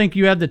I don't think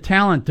you have the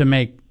talent to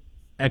make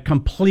a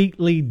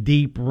completely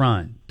deep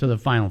run to the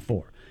Final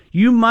Four.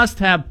 You must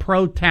have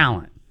pro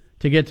talent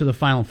to get to the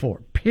Final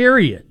Four,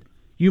 period.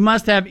 You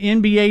must have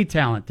NBA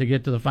talent to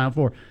get to the Final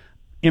Four.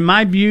 In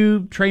my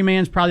view, Trey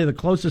Mann's probably the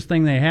closest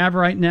thing they have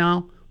right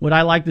now. Would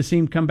I like to see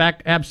him come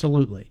back?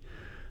 Absolutely.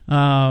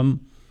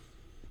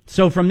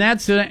 So from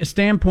that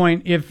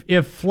standpoint,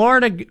 if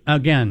Florida,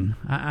 again,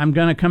 I'm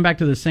going to come back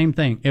to the same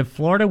thing. If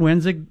Florida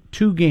wins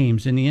 2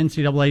 games in the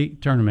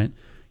NCAA tournament,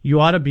 you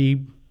ought to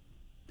be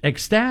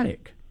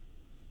ecstatic.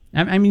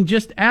 I mean,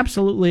 just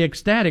absolutely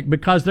ecstatic,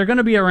 because they're going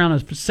to be around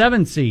a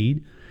 7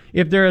 seed.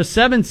 If they're a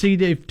 7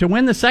 seed, to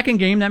win the second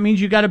game, that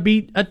means you got to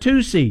beat a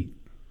 2 seed.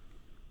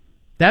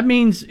 That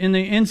means in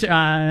the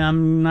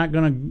I'm not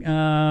going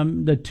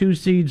to the 2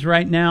 seeds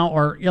right now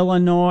are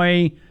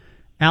Illinois,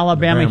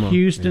 Alabama,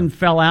 Houston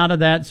fell out of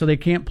that, so they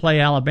can't play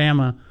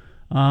Alabama.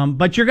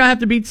 But you're going to have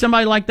to beat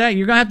somebody like that.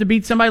 You're going to have to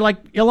beat somebody like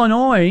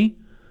Illinois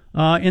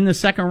in the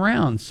second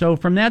round. So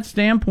from that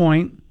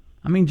standpoint,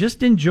 I mean,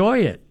 just enjoy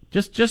it.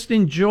 Just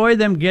enjoy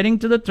them getting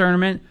to the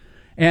tournament,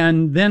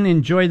 and then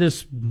enjoy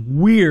this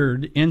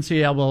weird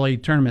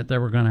NCAA tournament that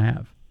we're going to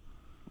have.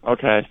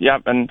 Okay.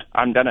 Yep. And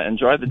I'm going to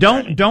enjoy the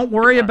journey. Don't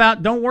worry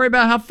about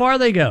how far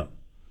they go.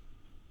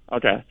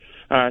 Okay.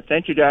 All right.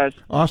 Thank you, guys.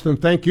 Austin,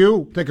 thank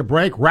you. Take a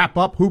break. Wrap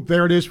up. Hoop,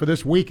 there it is for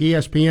this week.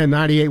 ESPN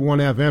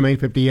 98.1 FM,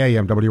 850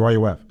 AM,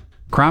 WRUF.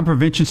 Crime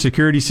Prevention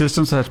Security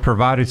Systems has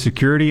provided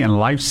security and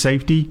life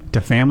safety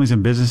to families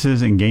and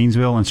businesses in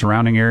Gainesville and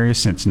surrounding areas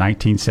since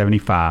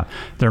 1975.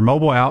 Their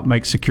mobile app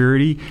makes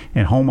security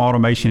and home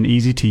automation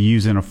easy to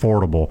use and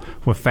affordable.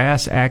 With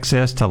fast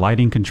access to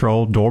lighting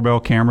control, doorbell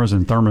cameras,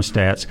 and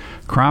thermostats,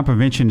 crime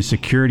prevention and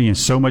security, and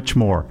so much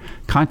more.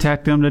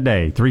 Contact them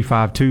today,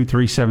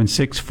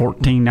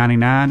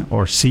 352-376-1499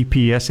 or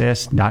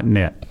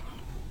cpss.net.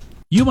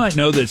 You might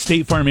know that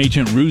State Farm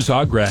agent Ruz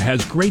Agra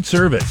has great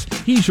service.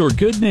 He's your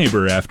good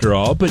neighbor after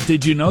all, but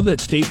did you know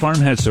that State Farm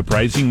has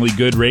surprisingly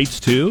good rates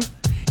too?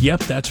 Yep,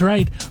 that's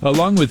right.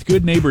 Along with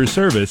good neighbor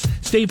service,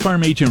 State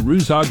Farm agent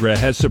Ruz Agra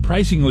has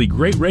surprisingly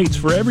great rates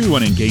for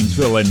everyone in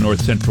Gainesville and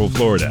North Central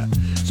Florida.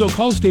 So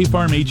call State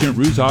Farm agent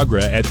Ruz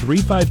Agra at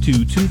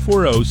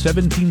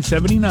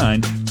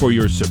 352-240-1779 for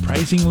your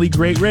surprisingly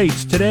great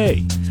rates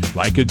today.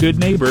 Like a good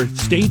neighbor,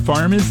 State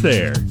Farm is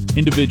there.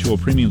 Individual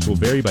premiums will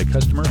vary by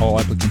customer. All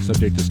applicants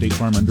subject to State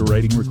Farm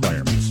underwriting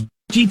requirements.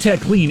 G-Tech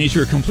Clean is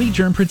your complete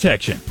germ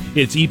protection.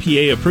 It's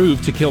EPA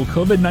approved to kill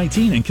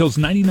COVID-19 and kills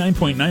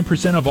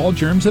 99.9% of all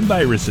germs and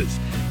viruses.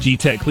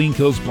 G-Tech Clean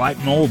kills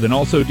black mold and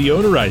also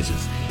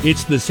deodorizes.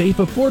 It's the safe,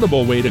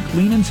 affordable way to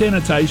clean and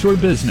sanitize your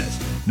business,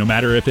 no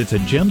matter if it's a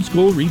gym,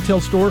 school,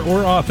 retail store,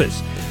 or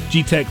office.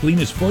 G-Tech Clean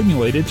is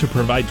formulated to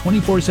provide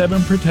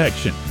 24/7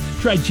 protection.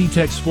 Try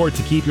G-Tech Sport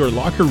to keep your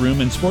locker room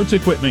and sports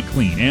equipment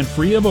clean and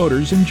free of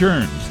odors and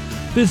germs.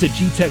 Visit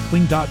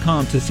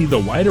gtechclean.com to see the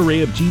wide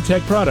array of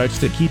G-Tech products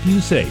to keep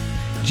you safe.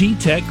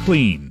 G-Tech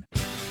Clean.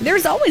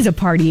 There's always a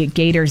party at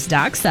Gators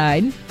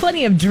Dockside.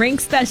 Plenty of drink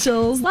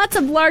specials, lots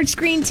of large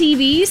screen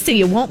TVs so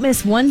you won't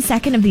miss 1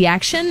 second of the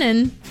action,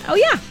 and, oh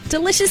yeah,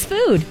 delicious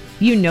food.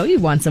 You know you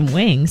want some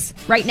wings.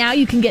 Right now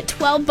you can get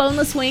 12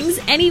 boneless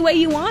wings any way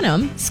you want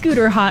them,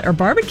 scooter hot or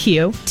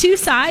barbecue, 2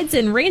 sides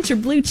and ranch or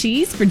blue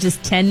cheese for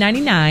just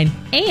 $10.99.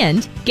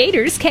 And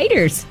Gators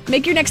Caters.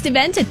 Make your next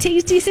event a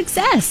tasty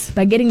success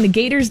by getting the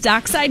Gators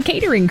Dockside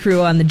catering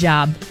crew on the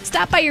job.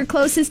 Stop by your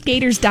closest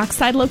Gators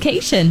Dockside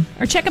location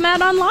or check them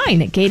out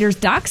online at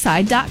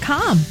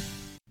gatorsdockside.com.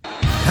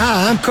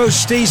 Hi, I'm Coach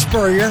Steve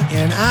Spurrier,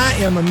 and I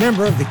am a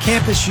member of the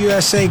Campus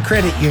USA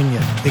Credit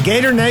Union. The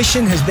Gator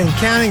Nation has been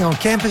counting on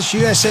Campus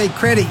USA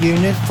Credit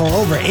Union for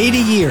over 80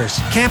 years.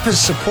 Campus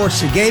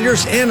supports the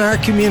Gators and our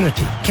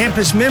community.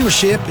 Campus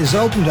membership is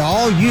open to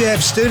all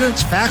UF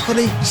students,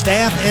 faculty,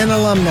 staff, and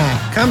alumni.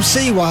 Come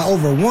see why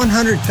over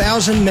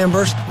 100,000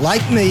 members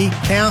like me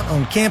count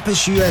on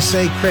Campus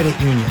USA Credit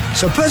Union.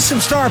 So put some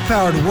star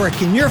power to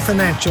work in your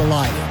financial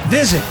life.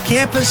 Visit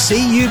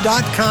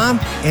campuscu.com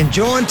and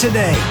join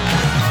today.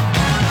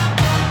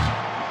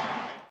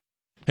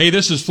 Hey,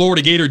 this is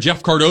Florida Gator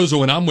Jeff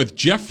Cardozo, and I'm with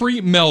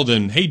Jeffrey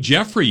Meldon. Hey,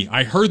 Jeffrey,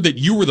 I heard that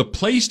you were the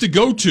place to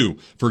go to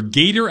for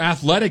Gator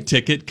athletic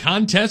ticket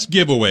contest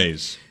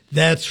giveaways.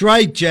 That's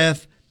right,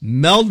 Jeff.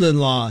 Meldon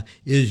Law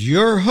is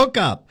your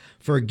hookup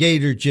for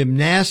Gator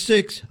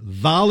gymnastics,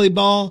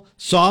 volleyball,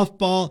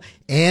 softball,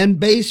 and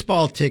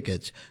baseball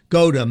tickets.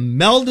 Go to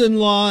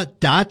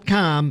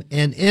meldonlaw.com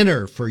and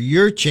enter for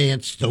your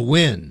chance to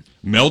win.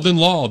 Meldon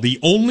Law, the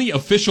only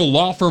official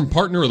law firm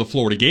partner of the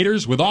Florida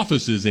Gators, with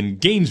offices in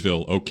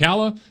Gainesville,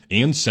 Ocala,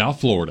 and South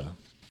Florida.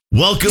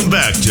 Welcome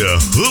back to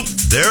Hoop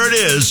There It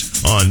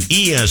Is on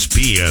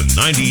ESPN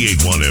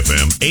 98.1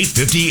 FM,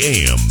 850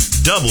 AM,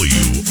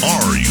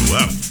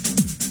 WRUF.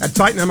 At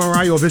Titan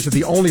MRI, you'll visit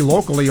the only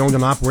locally owned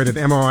and operated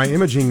MRI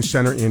imaging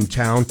center in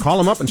town. Call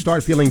them up and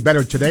start feeling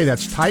better today.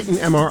 That's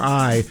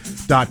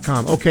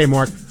TitanMRI.com. Okay,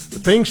 Mark,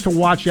 things to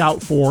watch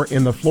out for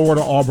in the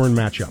Florida-Auburn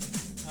matchup.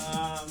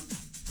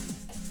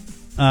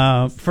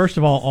 First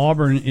of all,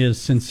 Auburn is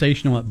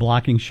sensational at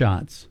blocking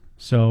shots.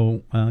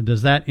 So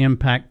does that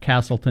impact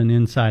Castleton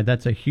inside?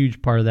 That's a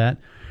huge part of that.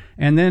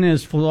 And then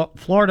is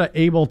Florida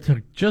able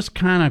to just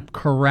kind of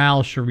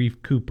corral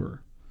Sharif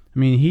Cooper? I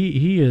mean,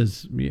 he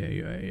is –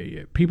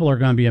 people are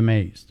going to be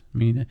amazed. I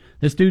mean,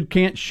 this dude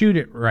can't shoot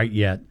it right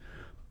yet,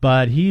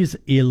 but he's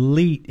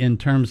elite in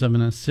terms of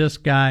an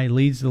assist guy,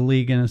 leads the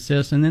league in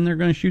assists, and then they're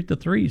going to shoot the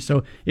three.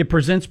 So it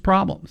presents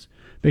problems.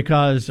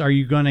 Because are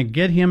you going to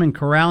get him and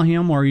corral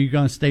him, or are you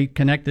going to stay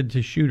connected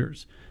to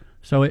shooters?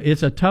 So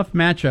it's a tough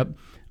matchup.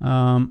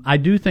 I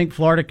do think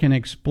Florida can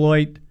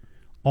exploit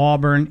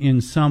Auburn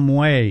in some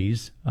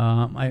ways,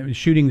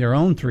 shooting their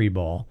own three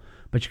ball,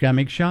 but you got to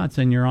make shots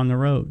and you're on the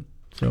road.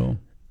 So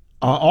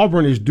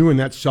Auburn is doing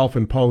that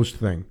self-imposed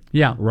thing.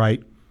 Yeah.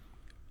 Right?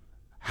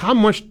 How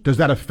much does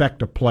that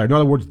affect a player? In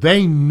other words,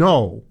 they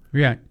know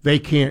they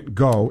can't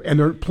go, and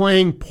they're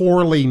playing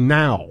poorly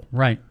now.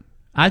 Right.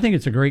 I think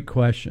it's a great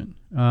question.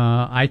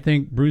 I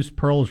think Bruce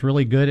Pearl is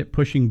really good at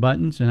pushing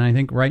buttons, and I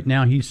think right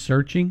now he's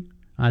searching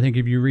I think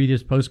if you read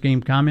his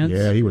post-game comments,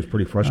 yeah, he was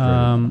pretty frustrated.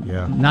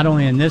 Not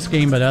only in this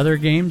game but other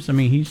games. I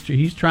mean,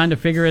 he's trying to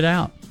figure it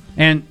out,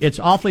 and it's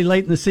awfully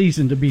late in the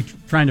season to be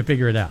trying to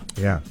figure it out.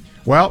 Yeah.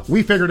 Well,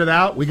 we figured it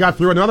out. We got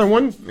through another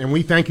one, and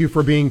we thank you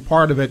for being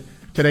part of it.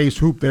 Today's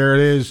Hoop, there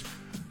it is.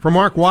 For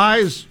Mark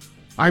Wise,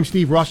 I'm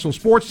Steve Russell.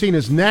 Sports Scene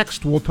is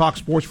next. We'll talk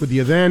sports with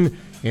you then,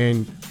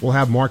 and we'll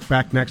have Mark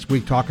back next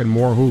week talking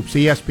more hoops.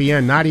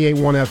 ESPN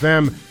 98.1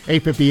 FM,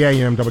 850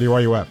 AM,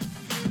 WRUF.